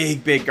the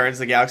big Guardians of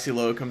the Galaxy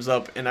logo comes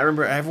up, and I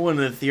remember everyone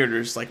in the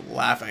theaters like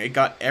laughing. It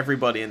got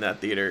everybody in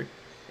that theater.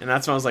 And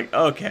that's when I was like,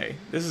 okay,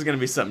 this is going to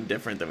be something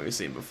different than we've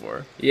seen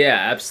before. Yeah,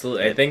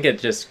 absolutely. I think it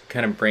just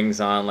kind of brings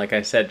on, like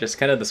I said, just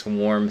kind of this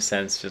warm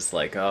sense, just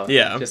like, I'm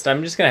just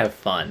going to have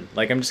fun.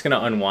 Like, I'm just going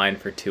to unwind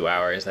for 2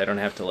 hours. I don't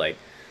have to, like,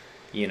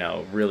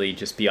 really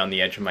just be on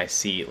the edge of my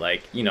seat.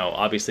 Like,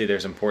 obviously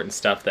there's important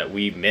stuff that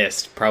we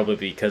missed, probably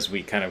because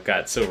we kind of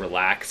got so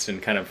relaxed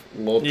and kind of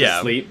lulled to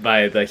sleep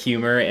by the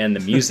humor and the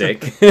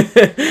music.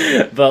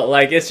 But,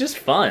 like, it's just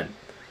fun.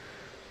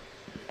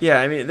 Yeah,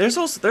 I mean, there's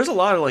a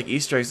lot of like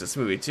Easter eggs in this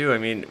movie too. I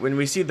mean, when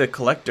we see the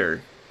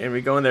Collector and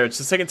we go in there, it's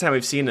the second time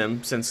we've seen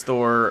him since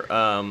Thor,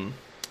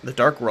 the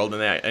Dark World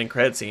in the end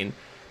credit scene.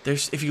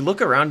 If you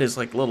look around his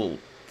like little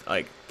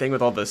like thing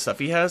with all the stuff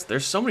he has,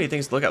 there's so many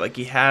things to look at. Like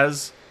he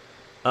has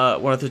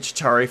one of the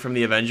Chitauri from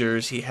the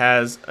Avengers. He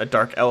has a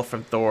Dark Elf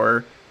from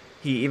Thor.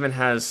 He even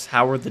has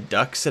Howard the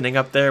Duck sitting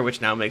up there,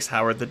 which now makes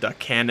Howard the Duck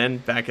canon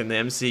back in the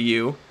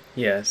MCU.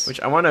 Yes. Which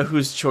I want to know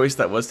whose choice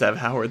that was to have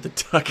Howard the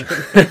Duck.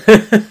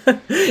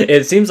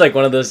 It seems like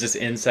one of those just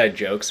inside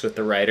jokes with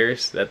the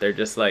writers that they're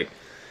just like,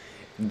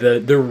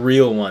 the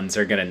real ones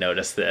are gonna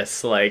notice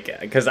this, like,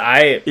 because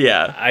I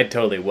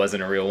totally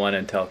wasn't a real one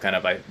until kind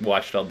of I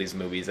watched all these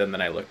movies, and then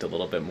I looked a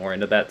little bit more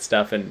into that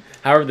stuff, and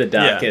Howard the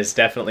Duck is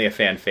definitely a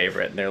fan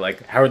favorite, and they're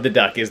like, Howard the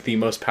Duck is the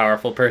most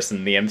powerful person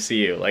in the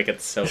MCU. Like,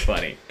 it's so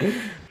funny.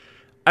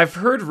 I've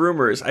heard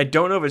rumors, I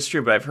don't know if it's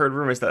true, but I've heard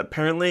rumors that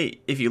apparently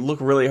if you look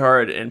really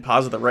hard and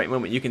pause at the right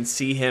moment, you can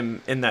see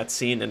him in that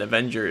scene in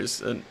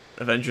Avengers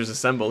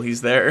Assemble.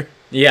 He's there.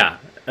 Yeah,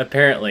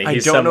 apparently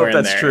he's somewhere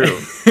in there. I don't know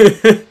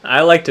if that's true. I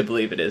like to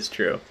believe it is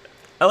true.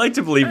 I like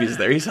to believe he's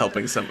there. He's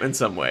helping in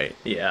some way.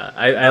 Yeah,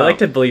 I like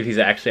to believe he's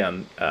actually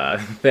on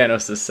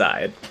Thanos'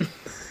 side.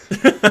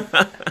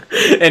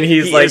 And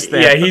he's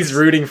he's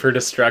rooting for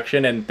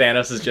destruction, and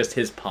Thanos is just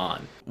his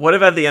pawn. What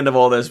if at the end of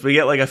all this, we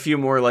get like a few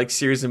more like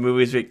series of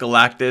movies, we get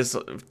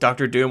Galactus,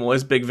 Doctor Doom, all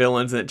his big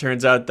villains, and it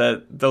turns out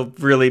that the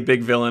really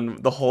big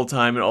villain the whole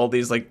time in all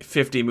these like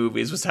 50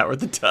 movies was Howard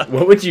the Duck.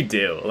 What would you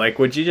do? Like,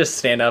 would you just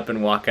stand up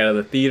and walk out of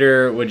the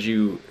theater? Would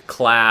you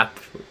clap?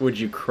 Would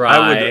you cry?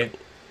 I would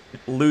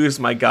lose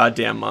my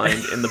goddamn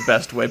mind in the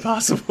best way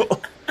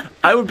possible.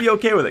 I would be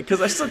okay with it, because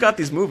I still got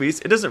these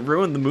movies. It doesn't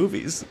ruin the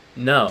movies.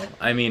 No,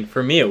 I mean,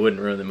 for me, it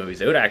wouldn't ruin the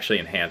movies. It would actually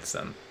enhance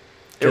them.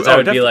 Because I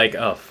would be like,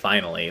 oh,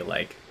 finally,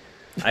 like,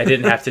 I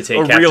didn't have to take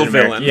A Captain real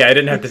America. villain. Yeah, I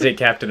didn't have to take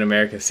Captain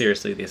America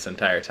seriously this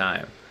entire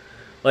time.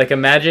 Like,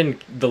 imagine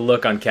the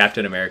look on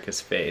Captain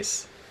America's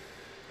face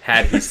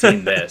had he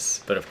seen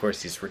this, but of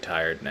course he's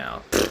retired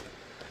now.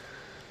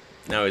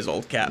 Now he's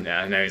old Cap.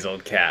 Now he's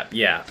old Cap.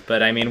 Yeah,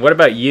 but I mean, what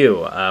about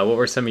you? What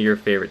were some of your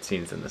favorite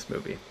scenes in this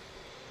movie?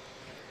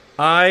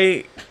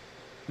 I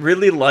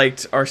really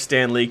liked our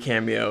Stan Lee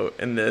cameo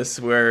in this,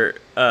 where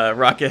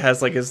Rocket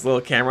has like his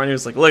little camera on. He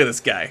was like, "Look at this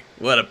guy,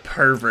 what a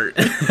pervert!"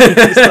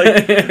 He's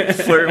like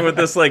flirting with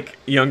this like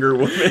younger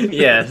woman.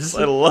 Yes,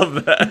 I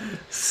love that.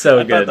 So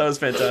I good. thought that was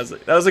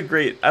fantastic. That was a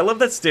great. I love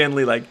that Stan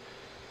Lee like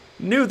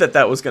knew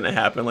that was going to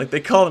happen. Like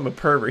they called him a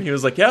pervert. He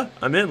was like, "Yeah,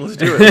 I'm in. Let's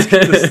do it. Let's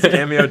get this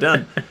cameo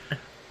done."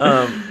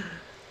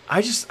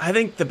 I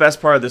think the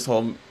best part of this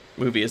whole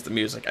movie is the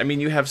music. I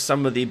mean, you have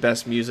some of the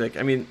best music.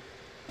 I mean,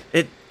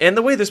 and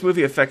the way this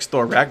movie affects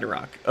Thor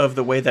Ragnarok, of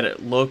the way that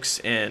it looks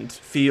and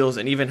feels,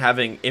 and even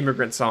having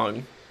Immigrant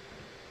Song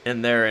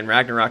in there in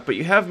Ragnarok. But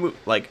you have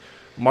like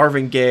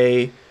Marvin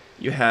Gaye,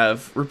 you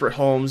have Rupert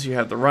Holmes, you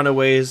have the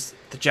Runaways,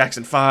 the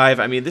Jackson 5.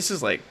 I mean, this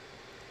is like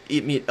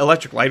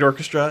Electric Light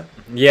Orchestra.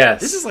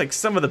 Yes. This is like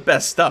some of the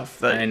best stuff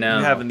that I know.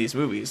 you have in these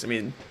movies. I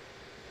mean,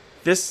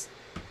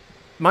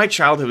 my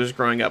childhood was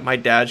growing up. My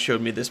dad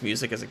showed me this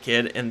music as a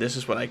kid, and this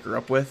is what I grew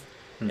up with.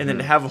 Mm-hmm. And then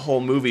to have a whole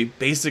movie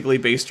basically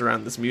based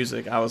around this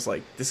music, I was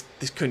like, this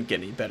couldn't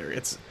get any better.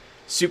 It's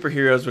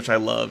superheroes, which I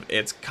love.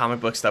 It's comic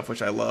book stuff,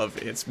 which I love.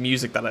 It's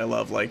music that I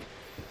love. Like,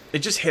 it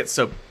just hits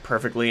so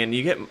perfectly, and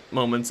you get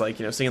moments like,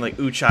 singing like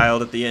 "Ooh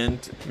Child" at the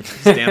end,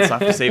 dance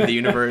off to save the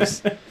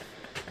universe,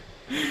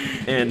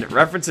 and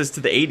references to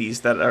the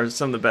 80s that are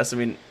some of the best. I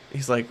mean,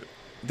 he's like,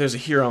 there's a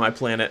hero on my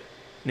planet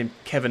named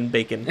Kevin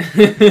Bacon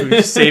who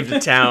saved a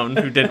town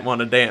who didn't want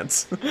to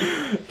dance.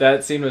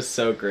 That scene was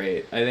so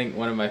great. I think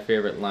one of my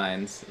favorite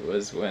lines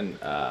was when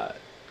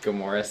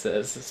Gamora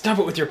says, "Stop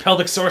it with your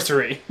pelvic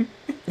sorcery."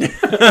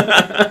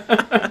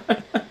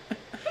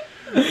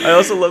 I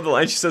also love the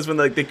line she says when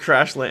they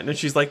crash land, and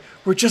she's like,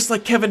 "We're just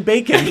like Kevin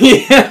Bacon."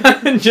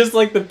 Yeah, and just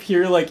like the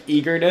pure like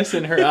eagerness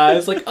in her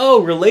eyes, like,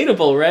 "Oh,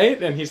 relatable, right?"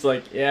 And he's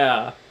like,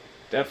 "Yeah,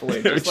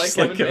 definitely, just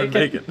like Kevin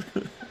Bacon."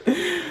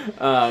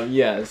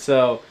 Yeah,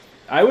 so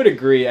I would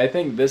agree. I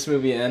think this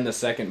movie and the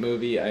second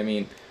movie, I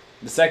mean,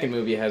 the second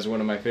movie has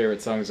one of my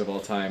favorite songs of all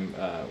time,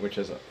 which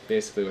is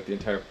basically what the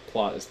entire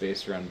plot is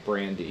based around,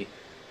 Brandy.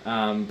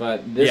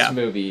 But this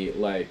movie,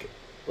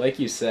 like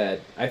you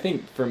said, I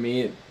think for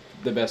me,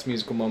 the best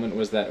musical moment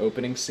was that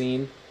opening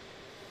scene.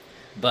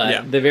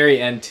 But the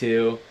very end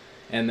too,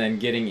 and then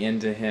getting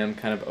into him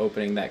kind of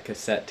opening that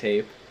cassette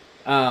tape,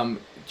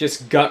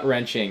 just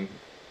gut-wrenching.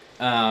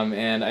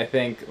 And I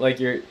think, like,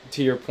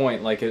 to your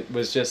point, like, it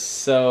was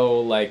just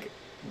so, like,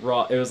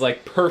 raw. It was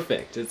like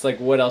perfect. It's like,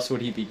 what else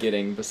would he be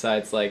getting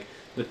besides like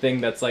the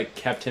thing that's like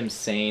kept him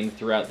sane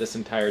throughout this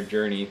entire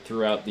journey,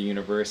 throughout the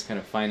universe, kind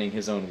of finding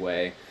his own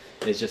way,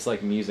 is just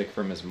like music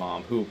from his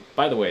mom, who,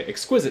 by the way,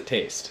 exquisite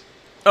taste.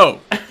 Oh,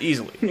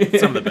 easily.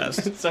 Some of the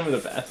best. Some of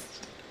the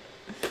best.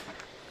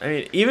 I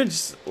mean, even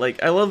just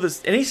like, I love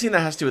this, any scene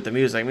that has to do with the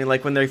music. I mean,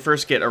 like when they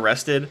first get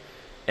arrested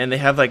and they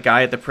have that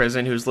guy at the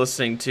prison who's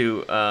listening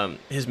to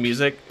his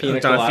music,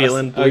 Hooked on a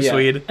Feeling, Blue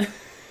Swede.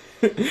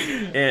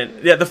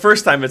 And yeah, the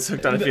first time it's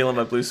Hooked on a Feeling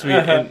by Blue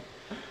Swede, and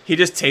he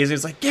just tases him.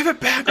 He's like, "Give it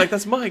back, like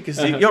that's mine,"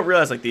 because you don't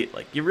realize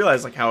you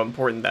realize how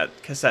important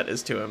that cassette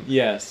is to him.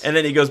 Yes. And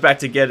then he goes back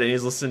to get it, and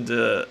he's listening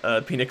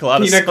to Pina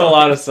Colada. Pina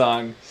Colada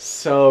song,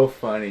 so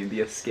funny.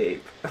 The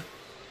escape.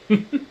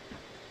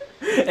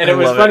 And it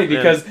was funny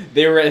because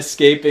they were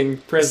escaping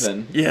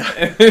prison.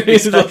 Yeah,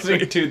 He's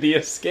listening to The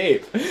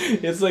Escape.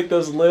 It's like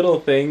those little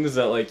things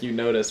that like you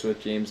notice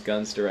with James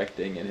Gunn's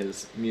directing and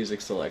his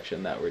music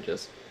selection that were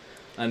just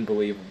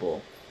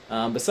unbelievable.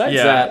 Besides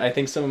that, I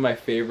think some of my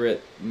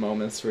favorite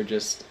moments were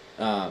just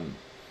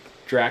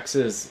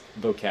Drax's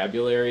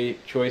vocabulary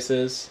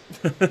choices.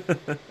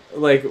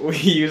 Like,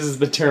 he uses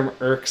the term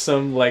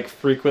irksome like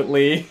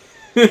frequently.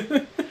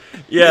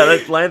 Yeah,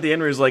 that line at the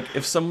end where he's like,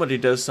 "If somebody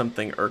does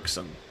something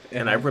irksome,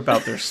 and I rip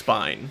out their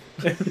spine,"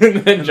 and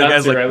then the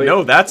guy's like,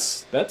 "No,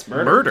 that's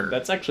murder.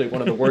 That's actually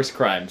one of the worst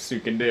crimes you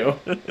can do."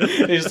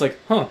 He's just like,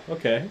 "Huh,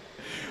 okay."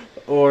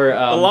 Or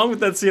along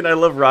with that scene, I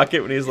love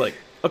Rocket when he's like,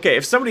 "Okay,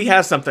 if somebody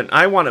has something,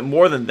 I want it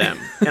more than them,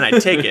 and I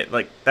take it.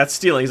 Like, that's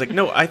stealing." He's like,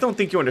 "No, I don't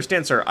think you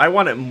understand, sir. I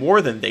want it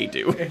more than they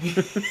do."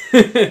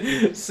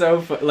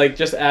 So, like,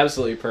 just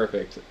absolutely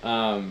perfect.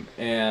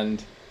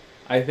 And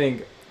I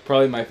think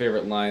probably my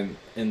favorite line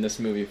in this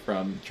movie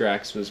from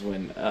Drax was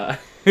when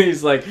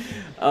he's like,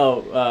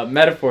 "Oh,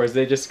 metaphors,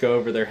 they just go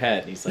over their head."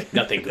 And he's like,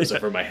 "Nothing goes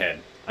over my head.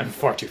 I'm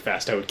far too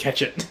fast. I would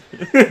catch it."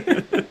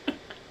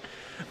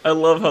 I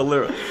love how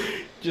literal.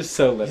 Just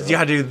so literal. You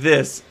gotta do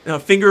this. No,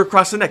 finger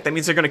across the neck. That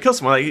means they're gonna kill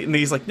someone. And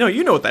he's like, "No,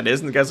 you know what that is."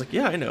 And the guy's like,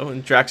 "Yeah, I know."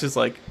 And Drax is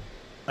like,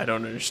 "I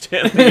don't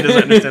understand." He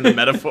doesn't understand the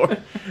metaphor.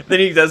 Then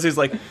he does. He's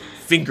like,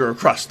 "Finger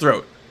across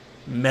throat,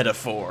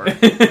 metaphor."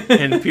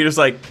 And Peter's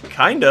like,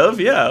 "Kind of,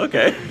 yeah,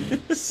 okay."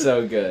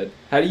 So good.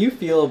 How do you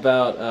feel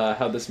about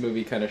how this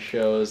movie kind of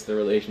shows the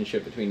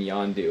relationship between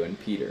Yondu and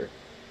Peter?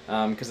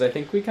 Because I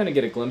think we kind of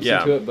get a glimpse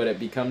into it, but it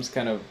becomes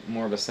kind of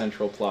more of a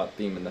central plot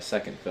theme in the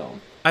second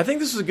film. I think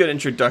this is a good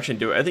introduction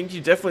to it. I think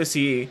you definitely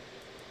see...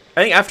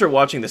 I think after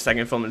watching the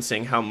second film and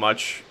seeing how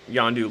much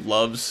Yondu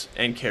loves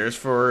and cares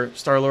for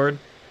Star-Lord,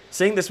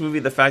 seeing this movie,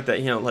 the fact that,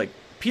 you know, like,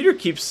 Peter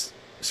keeps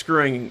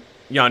screwing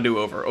Yondu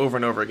over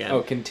and over again.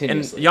 Oh,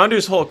 continuously. And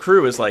Yondu's whole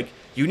crew is like,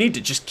 you need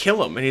to just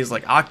kill him. And he's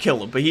like, I'll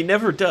kill him. But he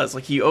never does.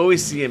 Like, you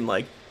always see him,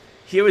 like,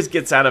 he always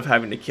gets out of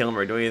having to kill him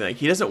or do anything.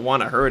 He doesn't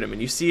want to hurt him.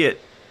 And you see it,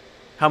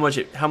 how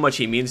much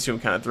he means to him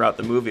kind of throughout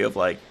the movie of,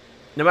 like,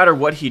 no matter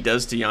what he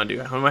does to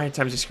Yondu, how many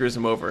times he screws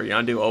him over,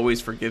 Yondu always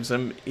forgives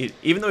him.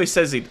 Even though he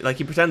says he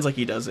pretends like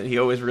he doesn't, he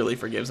always really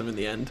forgives him in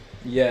the end.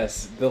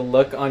 Yes, the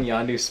look on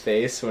Yondu's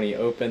face when he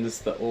opens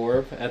the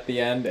orb at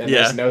the end and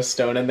there's no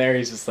stone in there,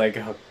 he's just like,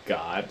 oh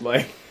god,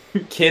 like,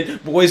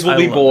 boys will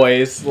be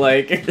boys.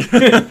 Like,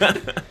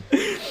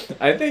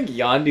 I think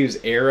Yondu's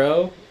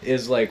arrow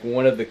is like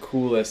one of the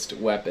coolest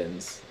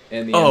weapons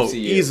in the MCU. Oh,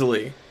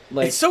 easily.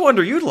 Like, it's so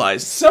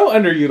underutilized. So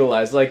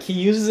underutilized. Like, he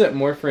uses it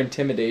more for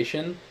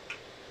intimidation.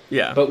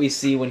 Yeah. But we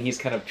see when he's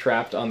kind of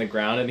trapped on the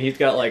ground, and he's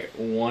got, like,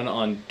 1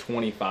 on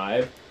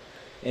 25,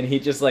 and he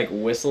just, like,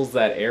 whistles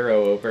that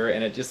arrow over,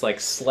 and it just, like,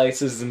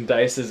 slices and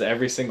dices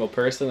every single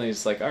person, and he's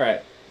just like,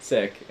 alright,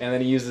 sick. And then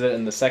he uses it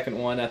in the second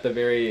one at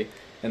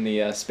in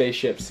the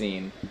spaceship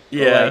scene.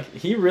 Yeah. But, like,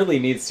 he really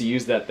needs to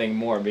use that thing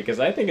more, because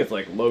I think it's,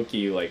 like,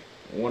 low-key, like,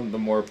 one of the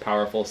more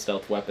powerful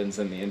stealth weapons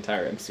in the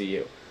entire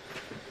MCU.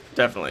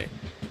 Definitely.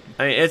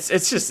 I mean,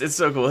 it's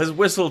so cool. His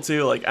whistle,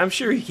 too, like, I'm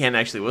sure he can't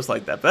actually whistle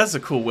like that, but that's a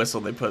cool whistle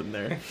they put in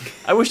there.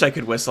 I wish I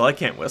could whistle. I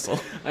can't whistle.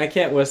 I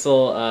can't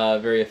whistle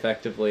very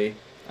effectively.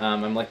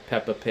 I'm like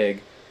Peppa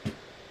Pig.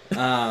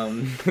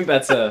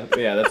 That's a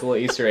little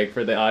Easter egg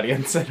for the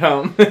audience at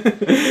home.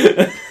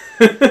 I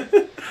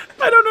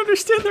don't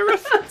understand the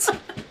reference.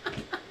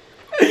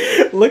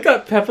 Look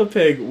up Peppa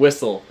Pig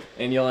whistle,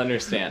 and you'll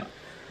understand.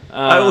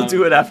 I will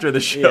do it after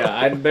the show.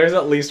 Yeah, there's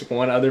at least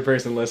one other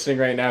person listening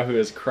right now who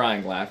is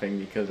crying laughing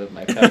because of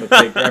my Peppa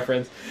Pig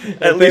reference.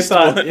 At least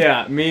one.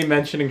 Yeah, me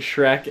mentioning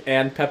Shrek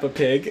and Peppa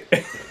Pig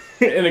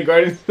in a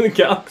Guardians of the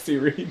Galaxy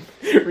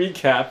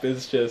recap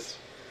is just,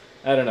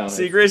 I don't know.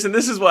 See, Grayson,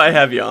 this is why I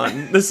have you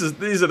on. These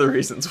are the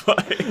reasons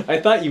why.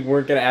 I thought you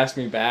weren't going to ask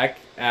me back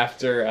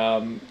after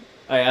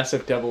I asked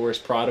if Devil Wears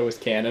Prada was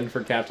canon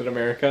for Captain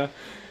America.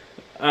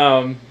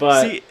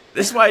 But see,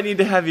 this is why I need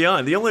to have you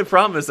on. The only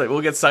problem is that we'll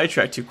get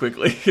sidetracked too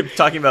quickly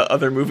talking about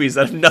other movies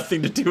that have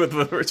nothing to do with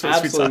what we're supposed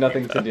to be talking about.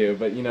 Absolutely nothing to do,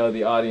 but you know,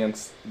 the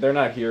audience, they're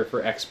not here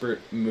for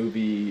expert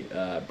movie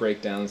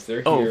breakdowns.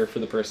 They're here for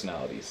the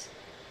personalities.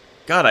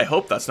 God, I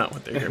hope that's not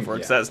what they're here for,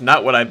 because that's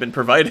not what I've been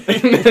providing.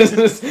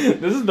 this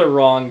is the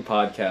wrong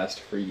podcast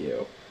for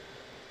you.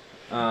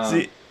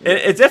 See,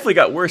 it definitely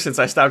got worse since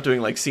I stopped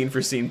doing like scene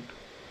for scene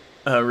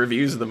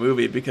reviews of the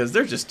movie, because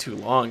they're just too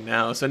long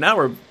now. So now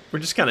we're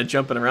just kind of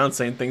jumping around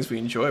saying things we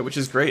enjoy, which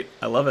is great.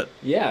 I love it.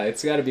 Yeah,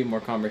 it's got to be more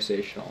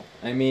conversational.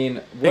 I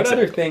mean, what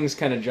other things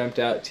kind of jumped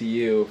out to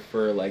you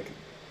for like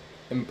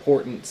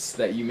importance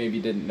that you maybe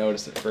didn't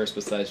notice at first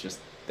besides just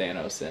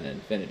Thanos and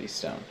Infinity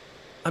Stone?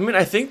 I mean,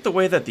 I think the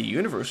way that the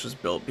universe was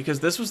built,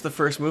 because this was the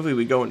first movie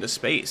we go into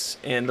space,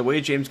 and the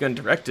way James Gunn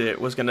directed it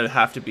was going to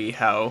have to be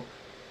how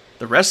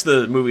the rest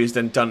of the movies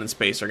then done in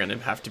space are going to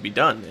have to be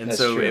done. And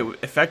so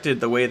it affected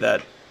the way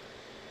that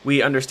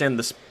we understand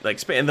this, like,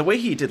 space, and the way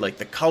he did, like,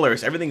 the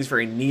colors, everything's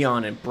very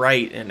neon and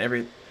bright, and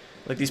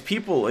like, these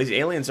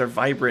aliens are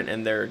vibrant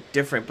and they're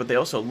different, but they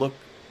also look,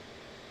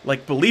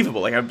 like,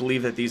 believable. Like, I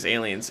believe that these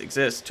aliens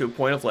exist, to a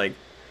point of, like,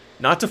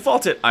 not to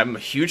fault it, I'm a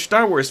huge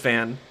Star Wars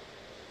fan,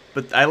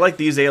 but I like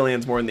these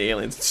aliens more than the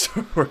aliens in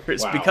Star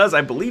Wars, because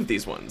I believe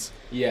these ones.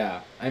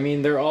 Yeah, I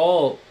mean, they're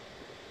all,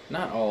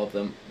 not all of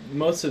them,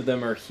 most of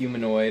them are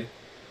humanoid.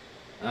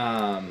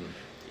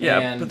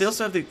 Yeah, but they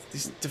also have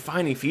these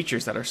defining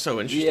features that are so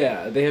interesting.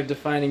 Yeah, they have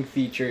defining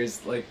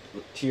features, like,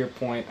 to your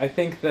point. I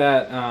think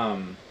that,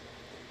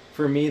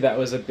 for me, that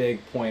was a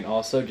big point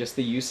also, just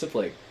the use of,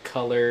 like,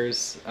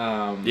 colors.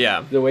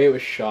 The way it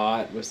was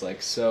shot was,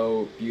 like,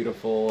 so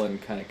beautiful and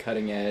kind of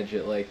cutting edge.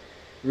 It, like,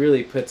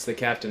 really puts the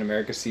Captain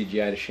America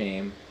CGI to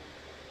shame.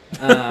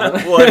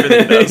 Well,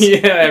 everything does.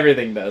 Yeah,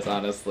 everything does,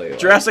 honestly.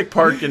 Jurassic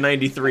Park in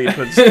 '93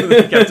 puts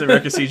the Captain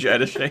America CGI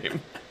to shame.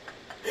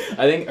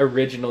 I think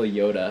original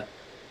Yoda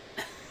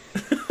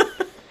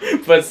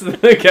puts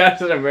the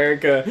Captain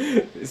America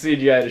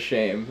CGI to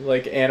shame,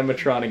 like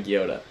animatronic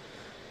Yoda.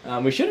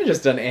 We should have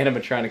just done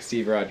animatronic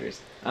Steve Rogers.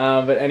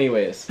 But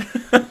anyways.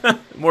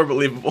 More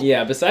believable.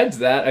 Yeah, besides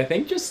that, I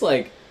think just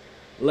like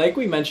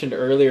we mentioned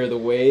earlier, the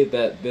way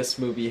that this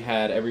movie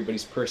had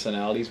everybody's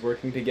personalities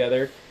working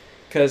together.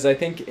 Because I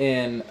think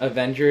in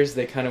Avengers,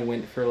 they kind of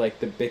went for like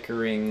the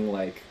bickering,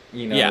 like,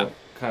 you know,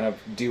 kind of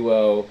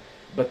duo.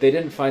 But they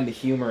didn't find the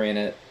humor in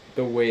it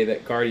the way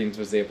that Guardians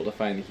was able to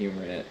find the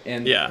humor in it.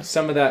 And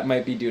some of that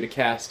might be due to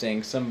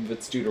casting, some of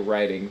it's due to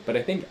writing. But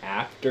I think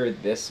after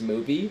this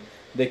movie,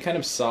 they kind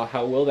of saw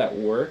how well that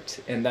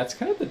worked. And that's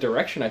kind of the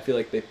direction I feel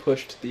like they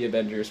pushed the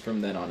Avengers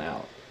from then on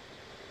out.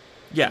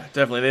 Yeah,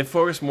 definitely. They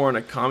focus more on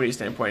a comedy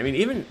standpoint. I mean,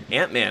 even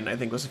Ant-Man, I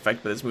think, was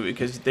affected by this movie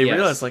because they Yes.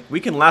 realized, like, we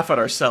can laugh at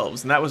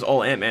ourselves, and that was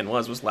all Ant-Man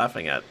was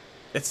laughing at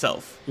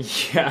itself.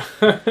 Yeah.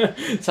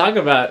 Talk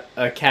about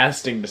a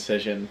casting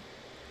decision.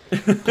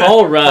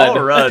 Paul Rudd. Paul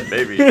Rudd,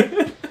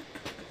 baby.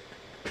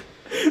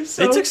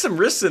 So, They took some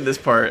risks in this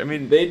part. I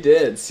mean, they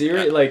did.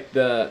 Like,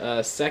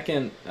 the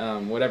second,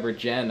 whatever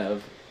gen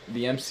of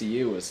the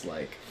MCU was,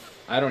 like,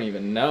 I don't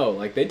even know.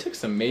 Like, they took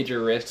some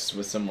major risks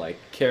with some, like,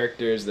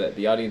 characters that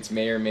the audience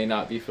may or may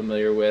not be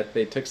familiar with.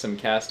 They took some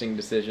casting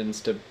decisions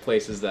to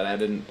places that I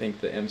didn't think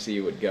the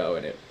MCU would go,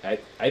 and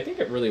I think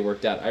it really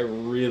worked out. I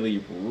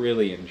really,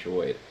 really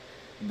enjoyed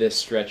this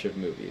stretch of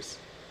movies.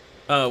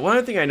 one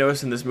other thing I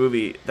noticed in this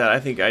movie that I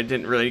think I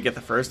didn't really get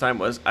the first time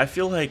was I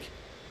feel like,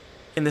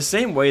 in the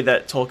same way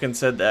that Tolkien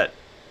said that,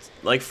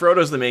 like,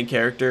 Frodo's the main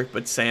character,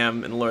 but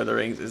Sam in Lord of the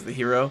Rings is the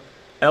hero,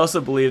 I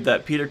also believe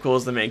that Peter Quill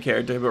is the main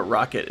character, but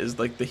Rocket is,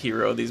 like, the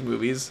hero of these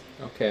movies.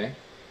 Okay.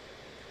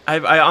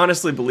 I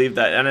honestly believe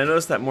that, and I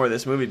noticed that more in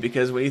this movie,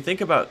 because when you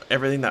think about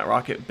everything that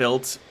Rocket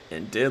built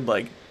and did,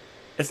 like,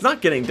 it's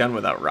not getting done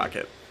without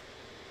Rocket.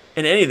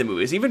 In any of the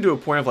movies, even to a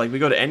point of, like, we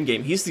go to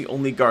Endgame, he's the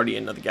only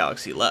Guardian of the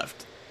Galaxy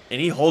left.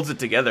 And he holds it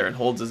together and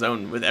holds his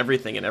own with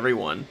everything and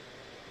everyone.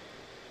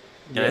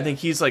 And Yeah. I think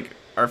he's, like,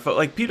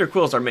 like, Peter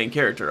Quill's our main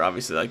character,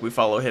 obviously. Like, we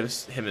follow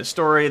his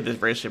story, the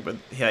relationship with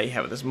he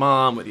had with his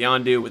mom, with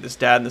Yondu, with his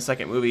dad in the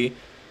second movie.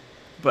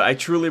 But I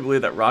truly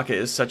believe that Rocket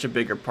is such a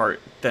bigger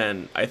part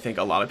than I think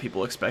a lot of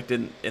people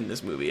expected in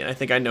this movie. And I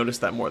think I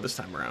noticed that more this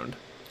time around.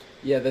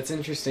 Yeah, that's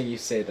interesting you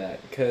say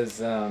that, because,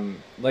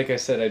 like I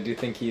said, I do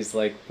think he's,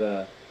 like,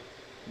 the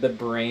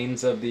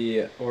brains of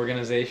the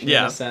organization in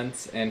Yeah. a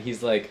sense, and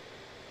he's, like,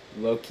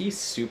 low-key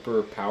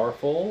super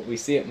powerful. We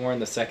see it more in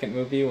the second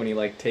movie when he,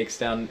 like, takes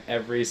down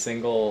every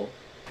single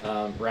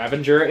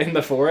Ravager in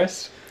the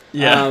forest.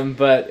 Yeah.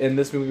 But in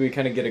this movie we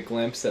kind of get a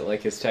glimpse at,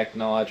 like, his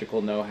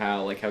technological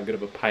know-how, like how good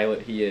of a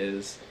pilot he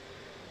is.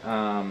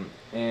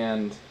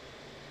 And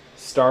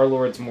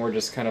Star-Lord's more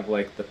just kind of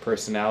like the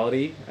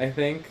personality, I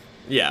think.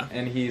 Yeah.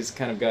 And he's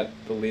kind of got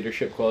the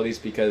leadership qualities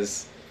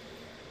because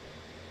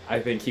I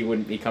think he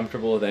wouldn't be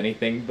comfortable with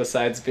anything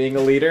besides being a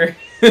leader.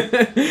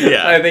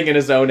 Yeah. I think in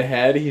his own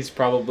head, he's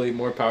probably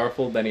more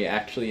powerful than he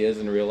actually is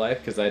in real life.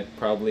 Because I'd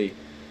probably,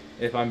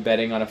 if I'm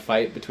betting on a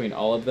fight between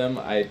all of them,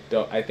 I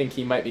think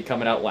he might be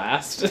coming out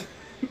last.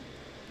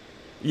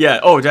 Yeah,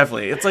 oh,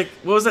 definitely. It's like,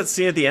 what was that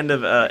scene at the end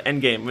of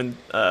Endgame when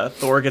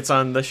Thor gets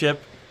on the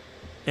ship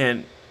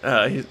and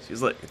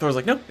he's like, Thor's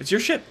like, no, it's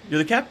your ship. You're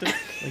the captain.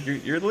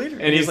 Like, you're the leader.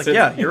 And he's like,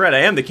 yeah, you're right. I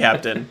am the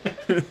captain.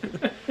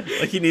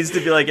 Like, he needs to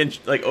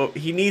be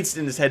he needs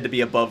in his head to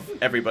be above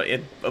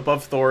everybody,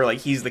 above Thor. Like,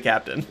 he's the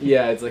captain.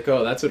 Yeah, it's like,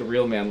 oh, that's what a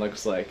real man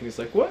looks like. And he's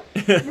like, what?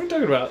 What are you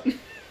talking about?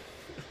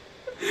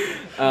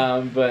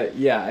 But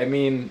yeah, I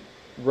mean,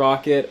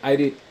 Rocket.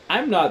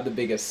 I'm not the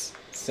biggest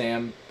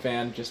Sam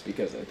fan just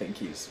because I think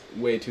he's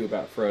way too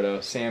about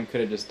Frodo. Sam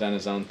could have just done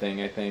his own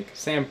thing. I think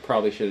Sam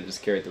probably should have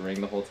just carried the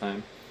ring the whole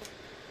time.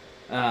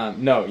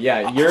 No,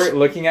 yeah, you're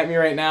looking at me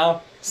right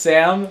now.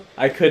 Sam,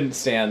 I couldn't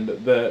stand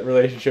the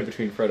relationship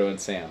between Frodo and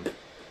Sam.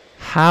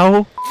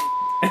 How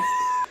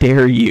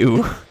dare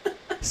you?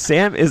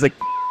 Sam is a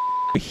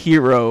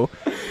hero.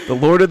 The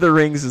Lord of the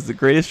Rings is the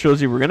greatest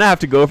trilogy. We're going to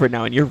have to go over it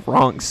now, and you're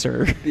wrong,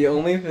 sir. The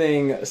only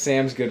thing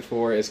Sam's good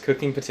for is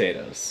cooking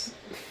potatoes.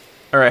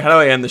 All right, how do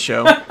I end the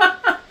show?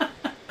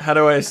 How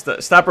do I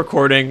stop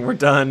recording? We're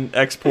done.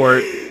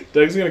 Export.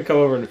 Doug's going to come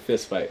over and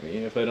fist fight me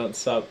if I don't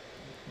stop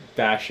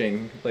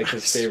bashing, like,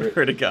 his favorite.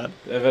 Swear to God.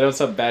 If I don't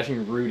stop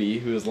bashing Rudy,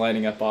 who is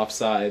lining up off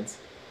sides.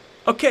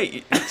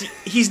 Okay,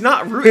 he's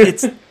not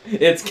Rudy.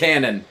 It's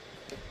canon.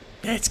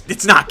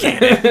 It's not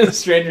canon.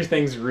 Stranger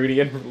Things Rudy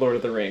and Lord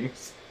of the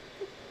Rings.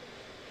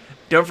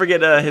 Don't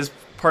forget his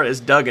part as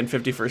Doug in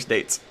 50 First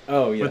Dates.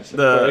 Oh, yes, with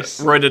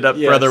the roided up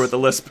brother with the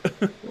lisp.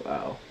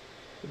 Wow.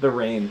 The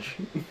range.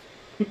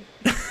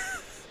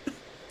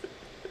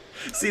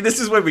 See, this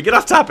is where we get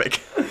off topic.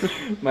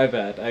 My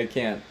bad. I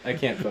can't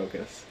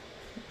focus.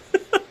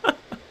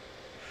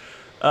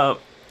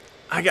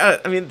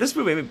 This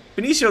movie,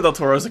 Benicio del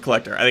Toro as a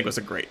collector, I think was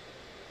a great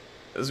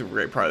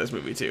part of this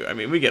movie too. I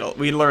mean,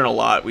 we learn a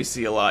lot, we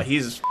see a lot.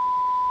 He's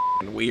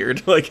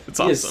weird, like, it's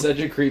awesome. He is such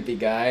a creepy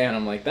guy, and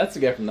I'm like, that's the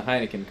guy from the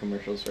Heineken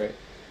commercials, right?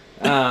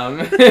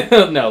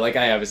 No, like,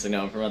 I obviously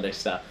know him from other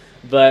stuff,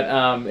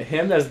 but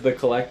him as the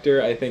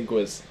collector, I think,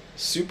 was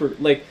super.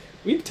 Like,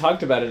 we've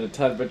talked about it a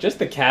ton, but just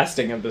the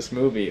casting of this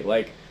movie,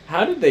 like,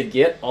 how did they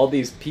get all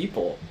these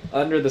people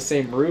under the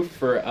same roof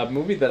for a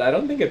movie that I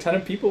don't think a ton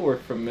of people were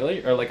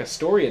familiar, or like a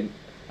story, and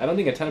I don't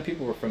think a ton of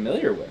people were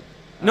familiar with.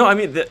 No, I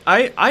mean,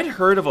 I'd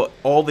heard of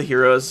all the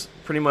heroes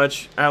pretty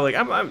much. I'm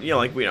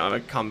a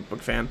comic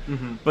book fan,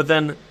 Mm-hmm. but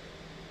then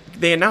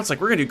they announced, like,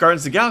 we're gonna do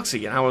Guardians of the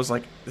Galaxy, and I was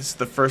like, this is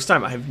the first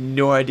time I have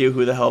no idea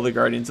who the hell the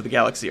Guardians of the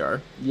Galaxy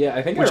are. Yeah,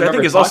 I think which I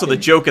think is also the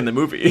joke in the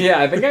movie. Yeah,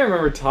 I think I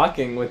remember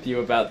talking with you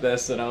about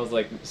this, and I was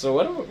like, so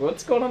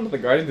what's going on with the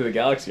Guardians of the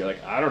Galaxy? You're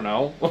like, I don't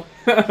know.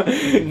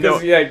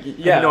 No, yeah, I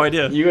have no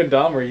idea. You and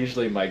Dom were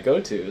usually my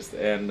go-tos,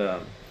 and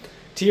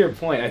to your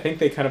point, I think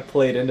they kind of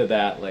played into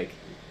that, like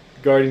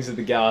Guardians of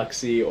the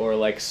Galaxy or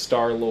like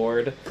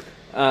Star-Lord.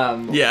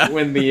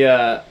 When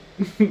the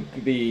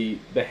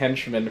the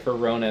henchman for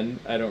Ronan,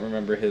 I don't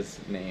remember his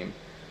name,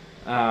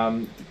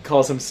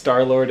 calls him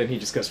Star-Lord, and he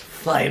just goes,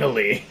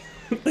 "Finally!"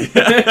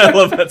 I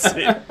love that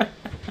scene.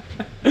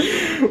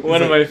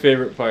 One of my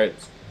favorite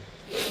parts.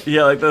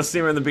 Yeah, like the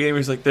scene in the beginning where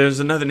he's like, "There's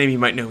another name you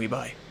might know me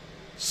by,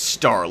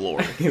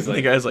 Star-Lord." He's like,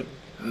 the guy's like,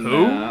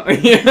 "Who?" No.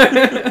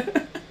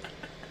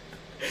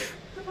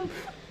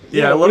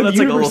 Yeah, I love that's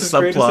like a little Greatest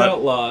subplot.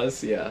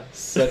 Outlaws, yeah,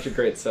 such a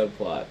great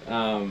subplot.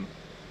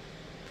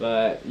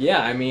 But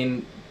yeah, I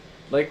mean,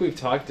 like we've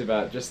talked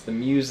about, just the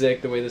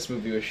music, the way this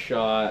movie was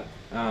shot.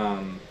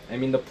 I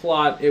mean, the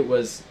plot, it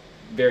was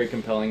very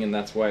compelling, and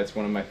that's why it's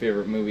one of my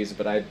favorite movies.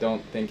 But I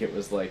don't think it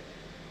was like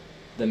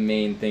the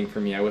main thing for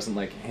me. I wasn't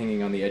like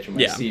hanging on the edge of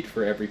my seat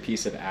for every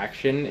piece of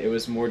action. It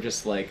was more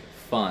just like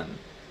fun.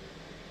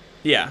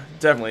 Yeah,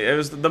 definitely. It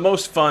was the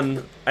most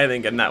fun, I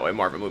think, in that way,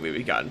 Marvel movie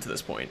we've gotten to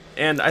this point.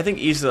 And I think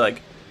easily,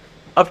 like,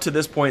 up to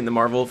this point in the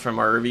Marvel, from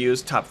our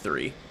reviews, top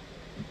 3.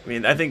 I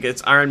mean, I think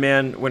it's Iron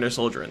Man, Winter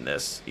Soldier, and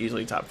this.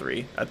 Easily top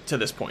 3 to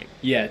this point.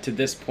 Yeah, to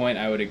this point,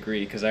 I would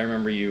agree, because I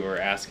remember you were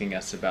asking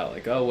us about,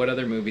 like, oh, what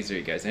other movies are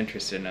you guys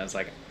interested in? And I was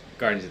like,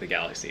 Guardians of the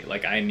Galaxy.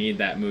 Like, I need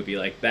that movie.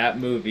 Like, that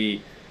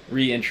movie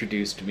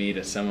reintroduced me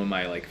to some of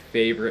my, like,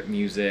 favorite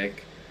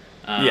music.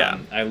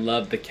 I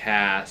love the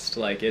cast.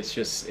 Like, it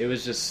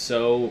was just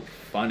so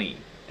funny.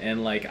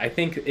 And, like, I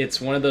think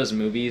it's one of those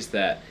movies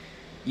that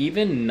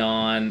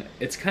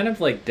it's kind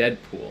of like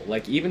Deadpool.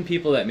 Like, even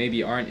people that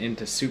maybe aren't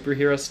into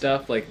superhero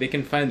stuff, like, they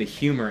can find the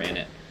humor in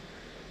it.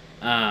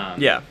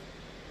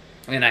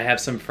 And I have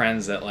some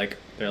friends that, like,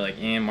 they're like,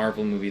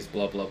 Marvel movies,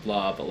 blah, blah,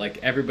 blah. But, like,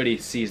 everybody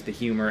sees the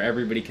humor.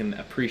 Everybody can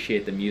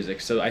appreciate the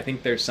music. So I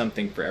think there's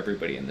something for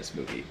everybody in this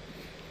movie.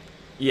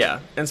 Yeah,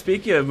 and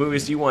speaking of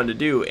movies you wanted to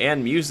do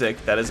and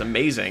music that is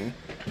amazing,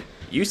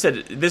 you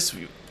said this.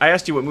 I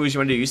asked you what movies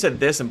you want to do. You said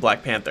this and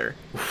Black Panther.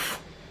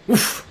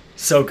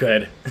 So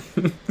good.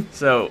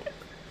 So,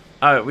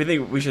 we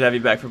think we should have you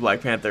back for Black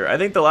Panther. I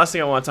think the last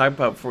thing I want to talk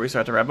about before we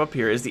start to wrap up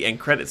here is the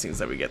end credit scenes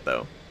that we get,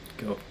 though.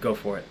 Go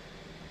for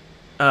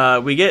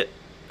it. We get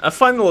a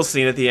fun little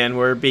scene at the end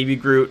where Baby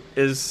Groot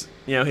is,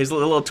 he's a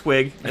little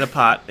twig in a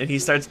pot, and he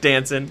starts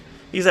dancing.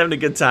 He's having a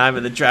good time,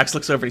 and then Drax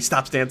looks over and he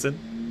stops dancing.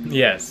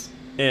 Yes.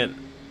 And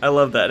I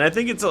love that. And I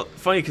think it's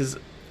funny because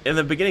in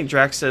the beginning,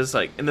 Drax says,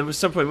 like, in the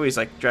some point movies,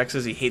 like, Drax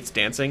says he hates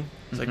dancing.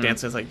 It's like,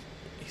 dancing is like,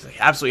 he's like,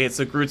 absolutely hates.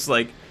 So Groot's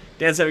like,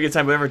 dancing, having a good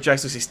time. Whenever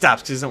Drax looks, he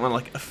stops because he doesn't want to,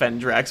 like,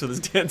 offend Drax with his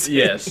dancing.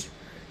 Yes.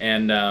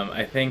 And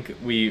I think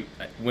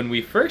when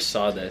we first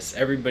saw this,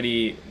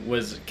 everybody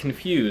was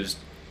confused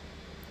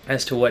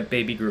as to what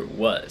Baby Groot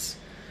was.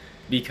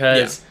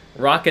 Because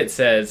Rocket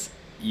says,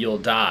 "You'll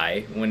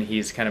die," when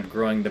he's kind of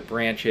growing the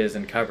branches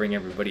and covering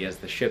everybody as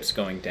the ship's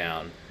going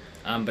down.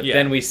 But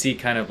then we see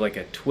kind of like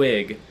a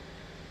twig,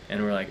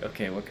 and we're like,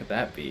 okay, what could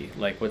that be?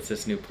 Like, what's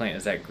this new plant?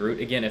 Is that Groot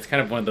again? It's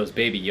kind of one of those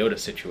Baby Yoda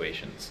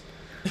situations.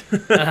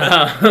 The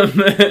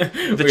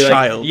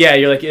child. Like, yeah,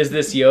 you're like, is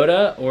this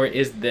Yoda, or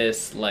is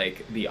this,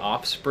 like, the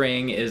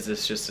offspring? Is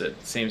this just the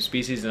same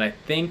species? And I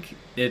think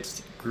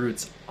it's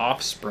Groot's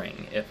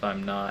offspring, if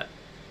I'm not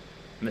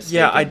mistaken.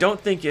 Yeah, I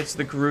don't think it's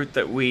the Groot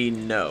that we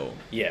know.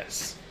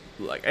 Yes.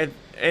 Like,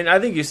 I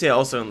think you see it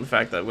also in the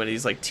fact that when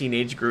he's like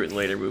teenage Groot in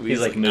later movies,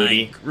 he's like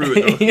moody.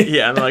 Groot.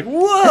 Yeah, and they're like,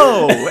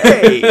 whoa,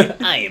 hey,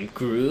 I am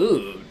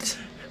Groot.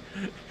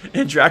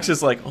 And Drax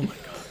is like, oh my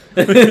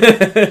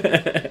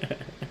god.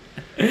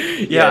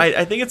 Yeah,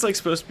 I think it's like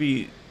supposed to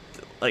be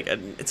like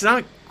it's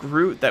not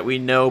Groot that we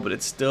know, but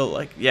it's still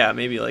like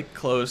maybe like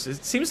close.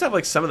 It seems to have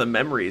like some of the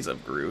memories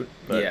of Groot.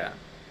 But yeah,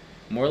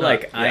 more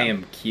like I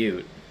am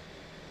cute.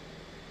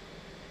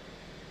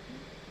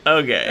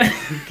 Okay.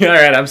 All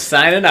right, I'm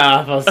signing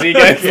off. I'll see you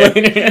guys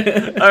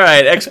later. All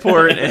right,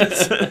 export.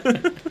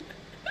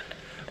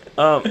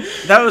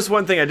 That was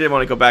one thing I did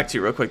want to go back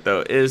to real quick,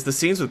 though, is the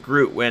scenes with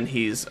Groot when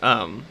he's,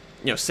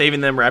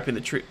 saving them, wrapping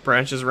the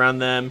branches around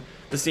them.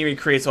 The scene where he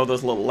creates all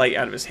those little light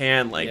out of his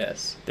hand. Like,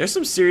 there's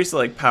some seriously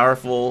like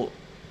powerful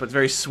but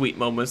very sweet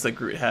moments that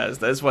Groot has.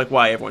 That's like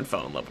why everyone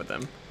fell in love with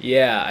him.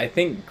 Yeah, I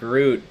think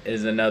Groot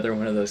is another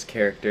one of those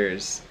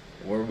characters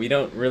where we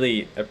don't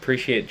really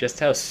appreciate just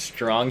how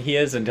strong he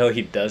is until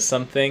he does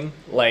something.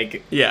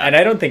 Like, and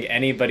I don't think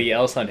anybody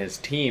else on his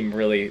team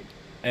really.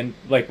 And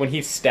like when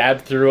he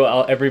stabbed through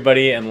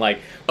everybody and like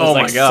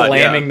was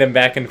slamming them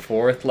back and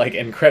forth like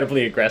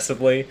incredibly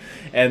aggressively,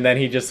 and then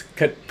he just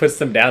puts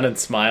them down and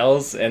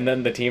smiles, and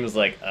then the team is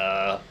like,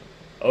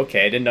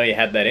 okay, I didn't know you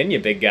had that in you,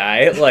 big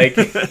guy. Like,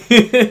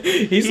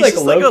 he's like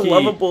just like a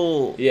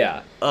lovable,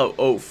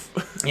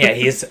 oaf. Yeah,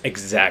 he's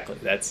exactly.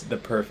 That's the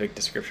perfect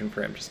description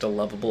for him. Just a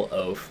lovable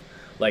oaf.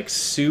 Like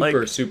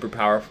super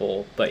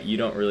powerful, but you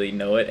don't really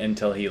know it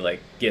until he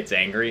like gets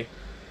angry.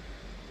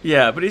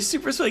 Yeah, but he's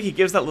super sweet. He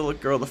gives that little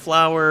girl the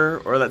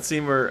flower, or that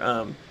scene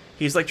where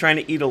he's like trying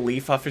to eat a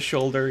leaf off his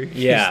shoulder.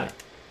 Yeah.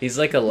 He's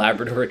like a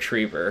Labrador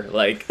Retriever,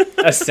 like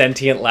a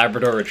sentient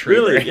Labrador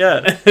Retriever. Really,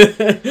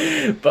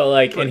 yeah. But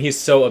like, and he's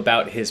so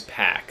about his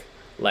pack.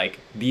 Like,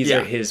 these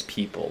Yeah. are his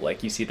people.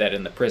 Like, you see that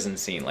in the prison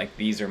scene. Like,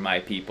 these are my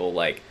people.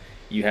 Like,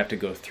 you have to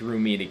go through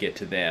me to get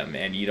to them,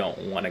 and you don't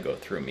want to go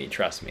through me.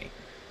 Trust me.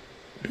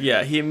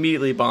 Yeah, he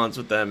immediately bonds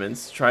with them and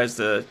tries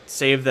to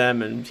save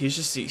them, and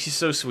he's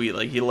so sweet.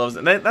 Like, he loves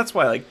them. That's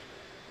why, like,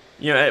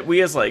 you know,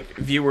 we as like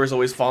viewers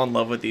always fall in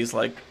love with these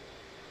like,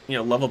 you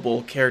know,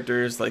 lovable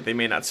characters. Like, they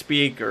may not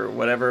speak or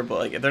whatever, but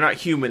like they're not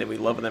human, and we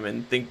love them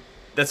and think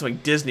that's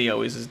what Disney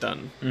always has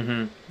done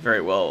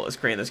very well, is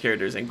creating those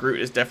characters. And Groot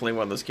is definitely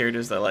one of those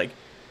characters that like,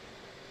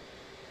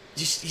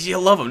 just you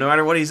love him no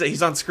matter what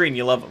he's on screen.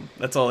 You love him.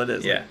 That's all it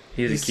is. Yeah, like,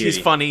 he's a cutie. He's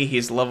funny.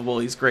 He's lovable.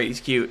 He's great. He's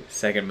cute.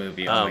 Second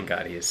movie, oh my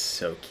god, he is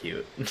so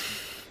cute.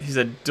 He's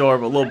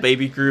adorable. Little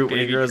baby Groot when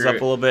he Baby grows Groot.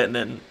 up a little bit, and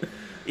then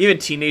even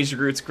teenage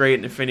Groot's great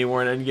in Infinity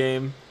War and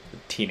Endgame.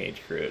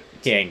 Teenage Groot.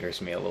 He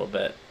angers me a little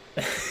bit.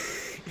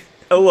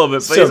 A little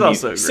bit, but he's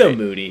also great. So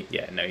moody.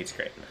 Yeah, no, he's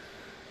great.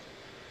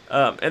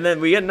 And then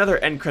we get another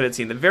end credit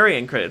scene, the very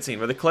end credit scene,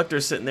 where the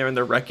Collector's sitting there in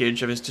the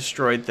wreckage of his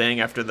destroyed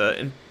thing after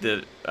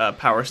the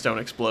Power Stone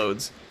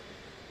explodes.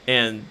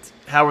 And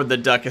Howard the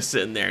Duck is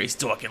sitting there. He's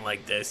talking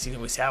like this. You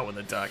know, he's Howard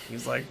the Duck.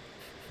 He's like,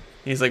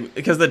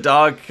 because the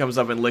dog comes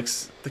up and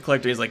licks the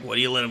Collector. He's like, what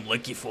do you let him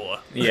lick you for?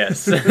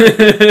 Yes. Who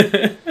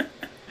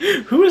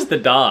is the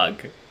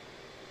dog?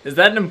 Is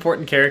that an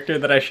important character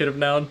that I should have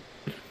known?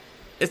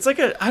 It's like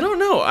I don't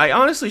know. I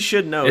honestly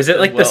should know. Is it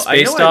like the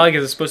space dog?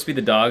 Is it supposed to be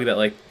the dog that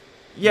like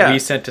we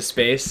sent to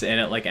space and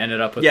it like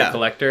ended up with the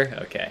Collector?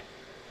 Okay.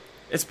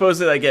 It's supposed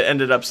to like it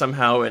ended up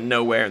somehow in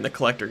nowhere and the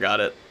Collector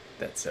got it.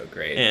 That's so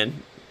great.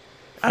 And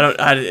I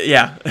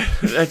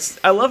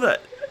love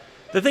that.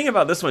 The thing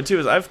about this one too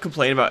is I've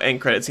complained about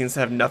end credit scenes that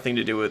have nothing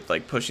to do with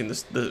like pushing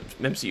the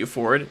MCU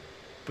forward,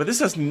 but this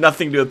has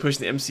nothing to do with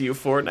pushing the MCU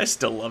forward, and I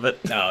still love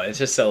it. No, it's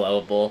just so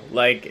lovable.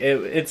 Like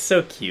it's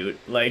so cute.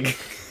 Like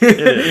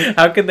is.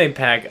 How could they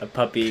pack a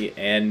puppy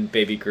and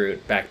baby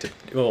Groot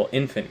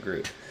infant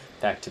Groot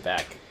back to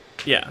back?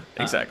 Yeah,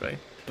 exactly.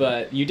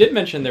 But you did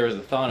mention there was a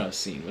Thanos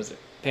scene. Was it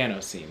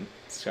Thanos scene?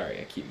 Sorry,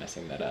 I keep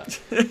messing that up.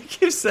 I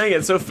keep saying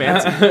it so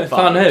fancy.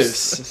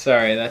 Thanos.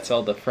 Sorry, that's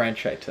all the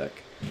French I took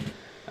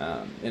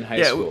in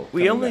high school.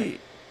 The only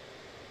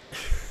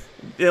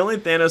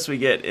Thanos we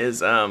get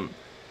is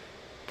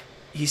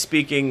he's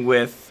speaking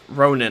with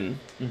Ronan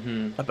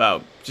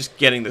about just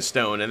getting the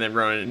stone, and then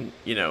Ronan,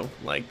 you know,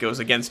 like goes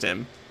against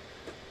him.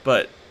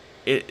 But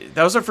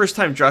that was our first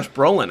time Josh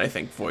Brolin, I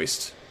think,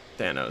 voiced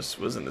Thanos,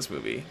 was in this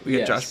movie. We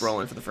get Josh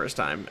Brolin for the first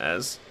time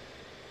as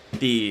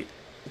the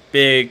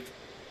big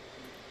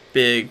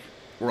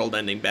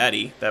world-ending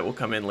baddie that will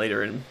come in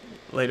later in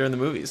the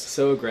movies.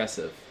 So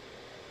aggressive.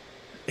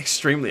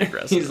 Extremely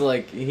aggressive. He's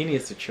like, he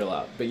needs to chill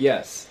out. But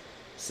yes,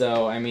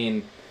 so I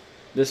mean,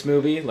 this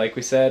movie, like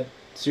we said,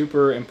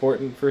 super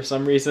important for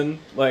some reason.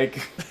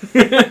 Like,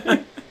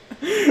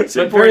 super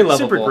very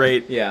lovable. Super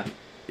great. Yeah.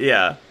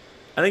 Yeah.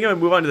 I think I'm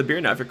gonna move on to the beer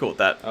now if you're cool with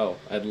that. Oh,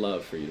 I'd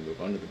love for you to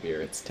move on to the beer.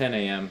 It's 10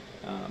 a.m.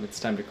 It's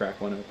time to crack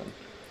one open.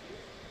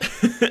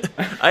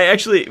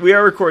 We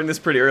are recording this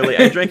pretty early.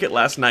 I drank it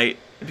last night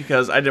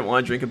because I didn't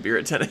want to drink a beer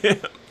at 10 a.m.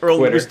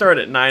 We start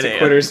at 9 a.m. It's a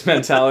quitter's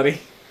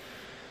mentality.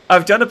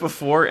 I've done it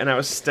before, and I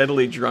was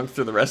steadily drunk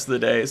through the rest of the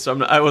day,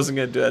 so I wasn't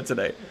going to do that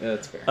today. Yeah,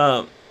 that's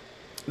fair.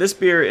 This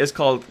beer is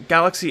called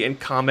Galaxy and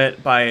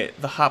Comet by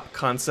The Hop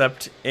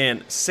Concept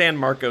in San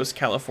Marcos,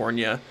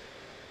 California.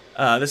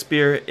 This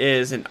beer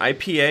is an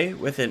IPA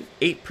with an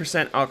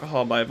 8%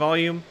 alcohol by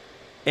volume.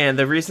 And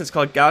the reason it's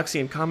called Galaxy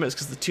and Comet is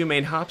because the two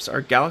main hops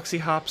are Galaxy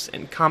hops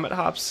and Comet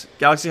hops.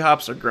 Galaxy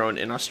hops are grown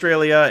in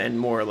Australia and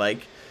more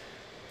like,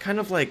 kind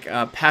of like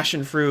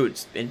passion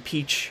fruit and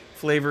peach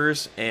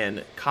flavors.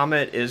 And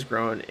Comet is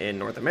grown in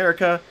North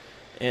America,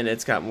 and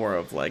it's got more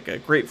of like a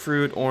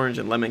grapefruit, orange,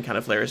 and lemon kind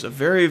of flavors. A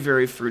very,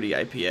 very fruity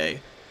IPA.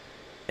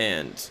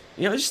 And,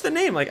 you know, just the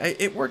name, like,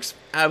 it works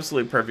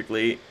absolutely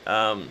perfectly.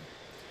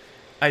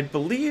 I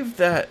believe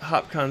that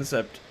Hop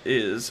Concept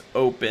is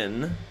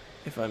open,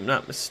 if I'm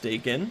not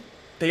mistaken.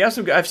 They have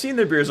some. I've seen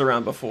their beers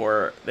around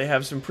before. They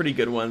have some pretty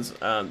good ones.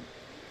 I've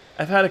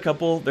had a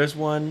couple. There's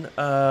one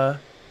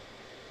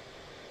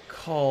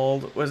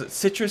called, was it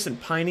Citrus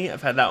and Piney?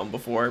 I've had that one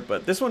before,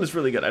 but this one is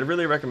really good. I'd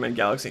really recommend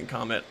Galaxy and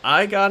Comet.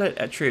 I got it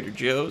at Trader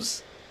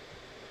Joe's.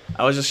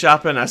 I was just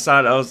shopping. I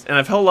saw it. And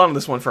I've held on to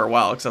this one for a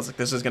while because I was like,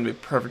 this is going to be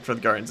perfect for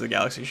the Guardians of the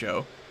Galaxy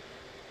show.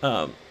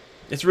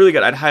 It's really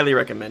good. I'd highly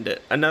recommend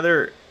it.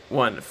 Another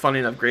one, funny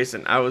enough,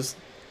 Grayson, a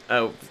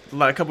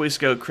couple weeks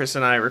ago, Chris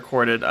and I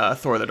recorded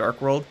Thor the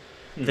Dark World.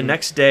 Mm-hmm. The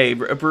next day,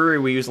 a brewery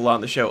we use a lot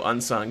on the show,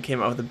 Unsung,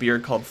 came out with a beer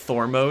called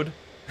Thor Mode.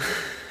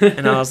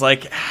 And I was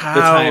like,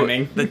 how?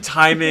 The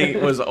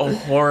timing was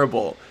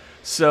horrible.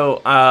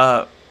 So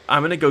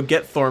I'm going to go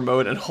get Thor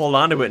Mode and hold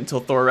on to it until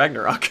Thor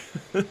Ragnarok.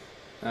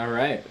 All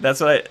right. That's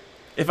what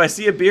if I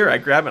see a beer, I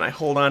grab it and I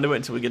hold on to it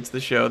until we get to the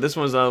show. This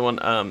one's another one.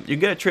 You can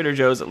get at Trader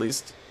Joe's, at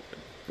least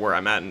where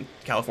I'm at in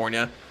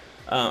California.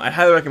 I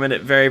highly recommend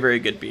it. Very, very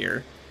good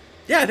beer.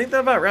 Yeah, I think that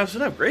about wraps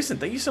it up. Grayson,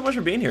 thank you so much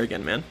for being here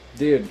again, man.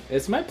 Dude,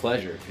 it's my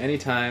pleasure.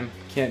 Anytime.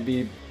 Can't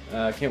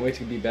wait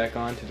to be back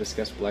on to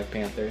discuss Black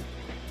Panther.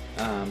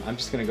 I'm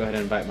just going to go ahead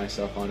and invite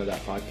myself onto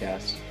that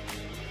podcast.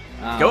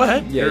 Go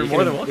ahead. Yeah, You're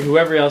more than welcome.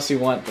 Whoever else you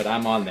want, but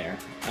I'm on there.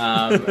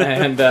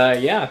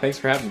 Yeah, thanks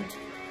for having me.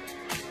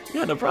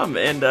 Yeah, no problem.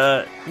 And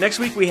next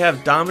week we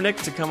have Dominic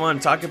to come on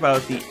and talk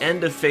about the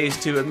end of Phase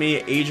 2 with me,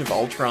 Age of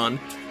Ultron.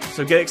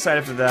 So get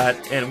excited for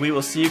that, and we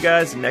will see you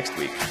guys next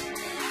week.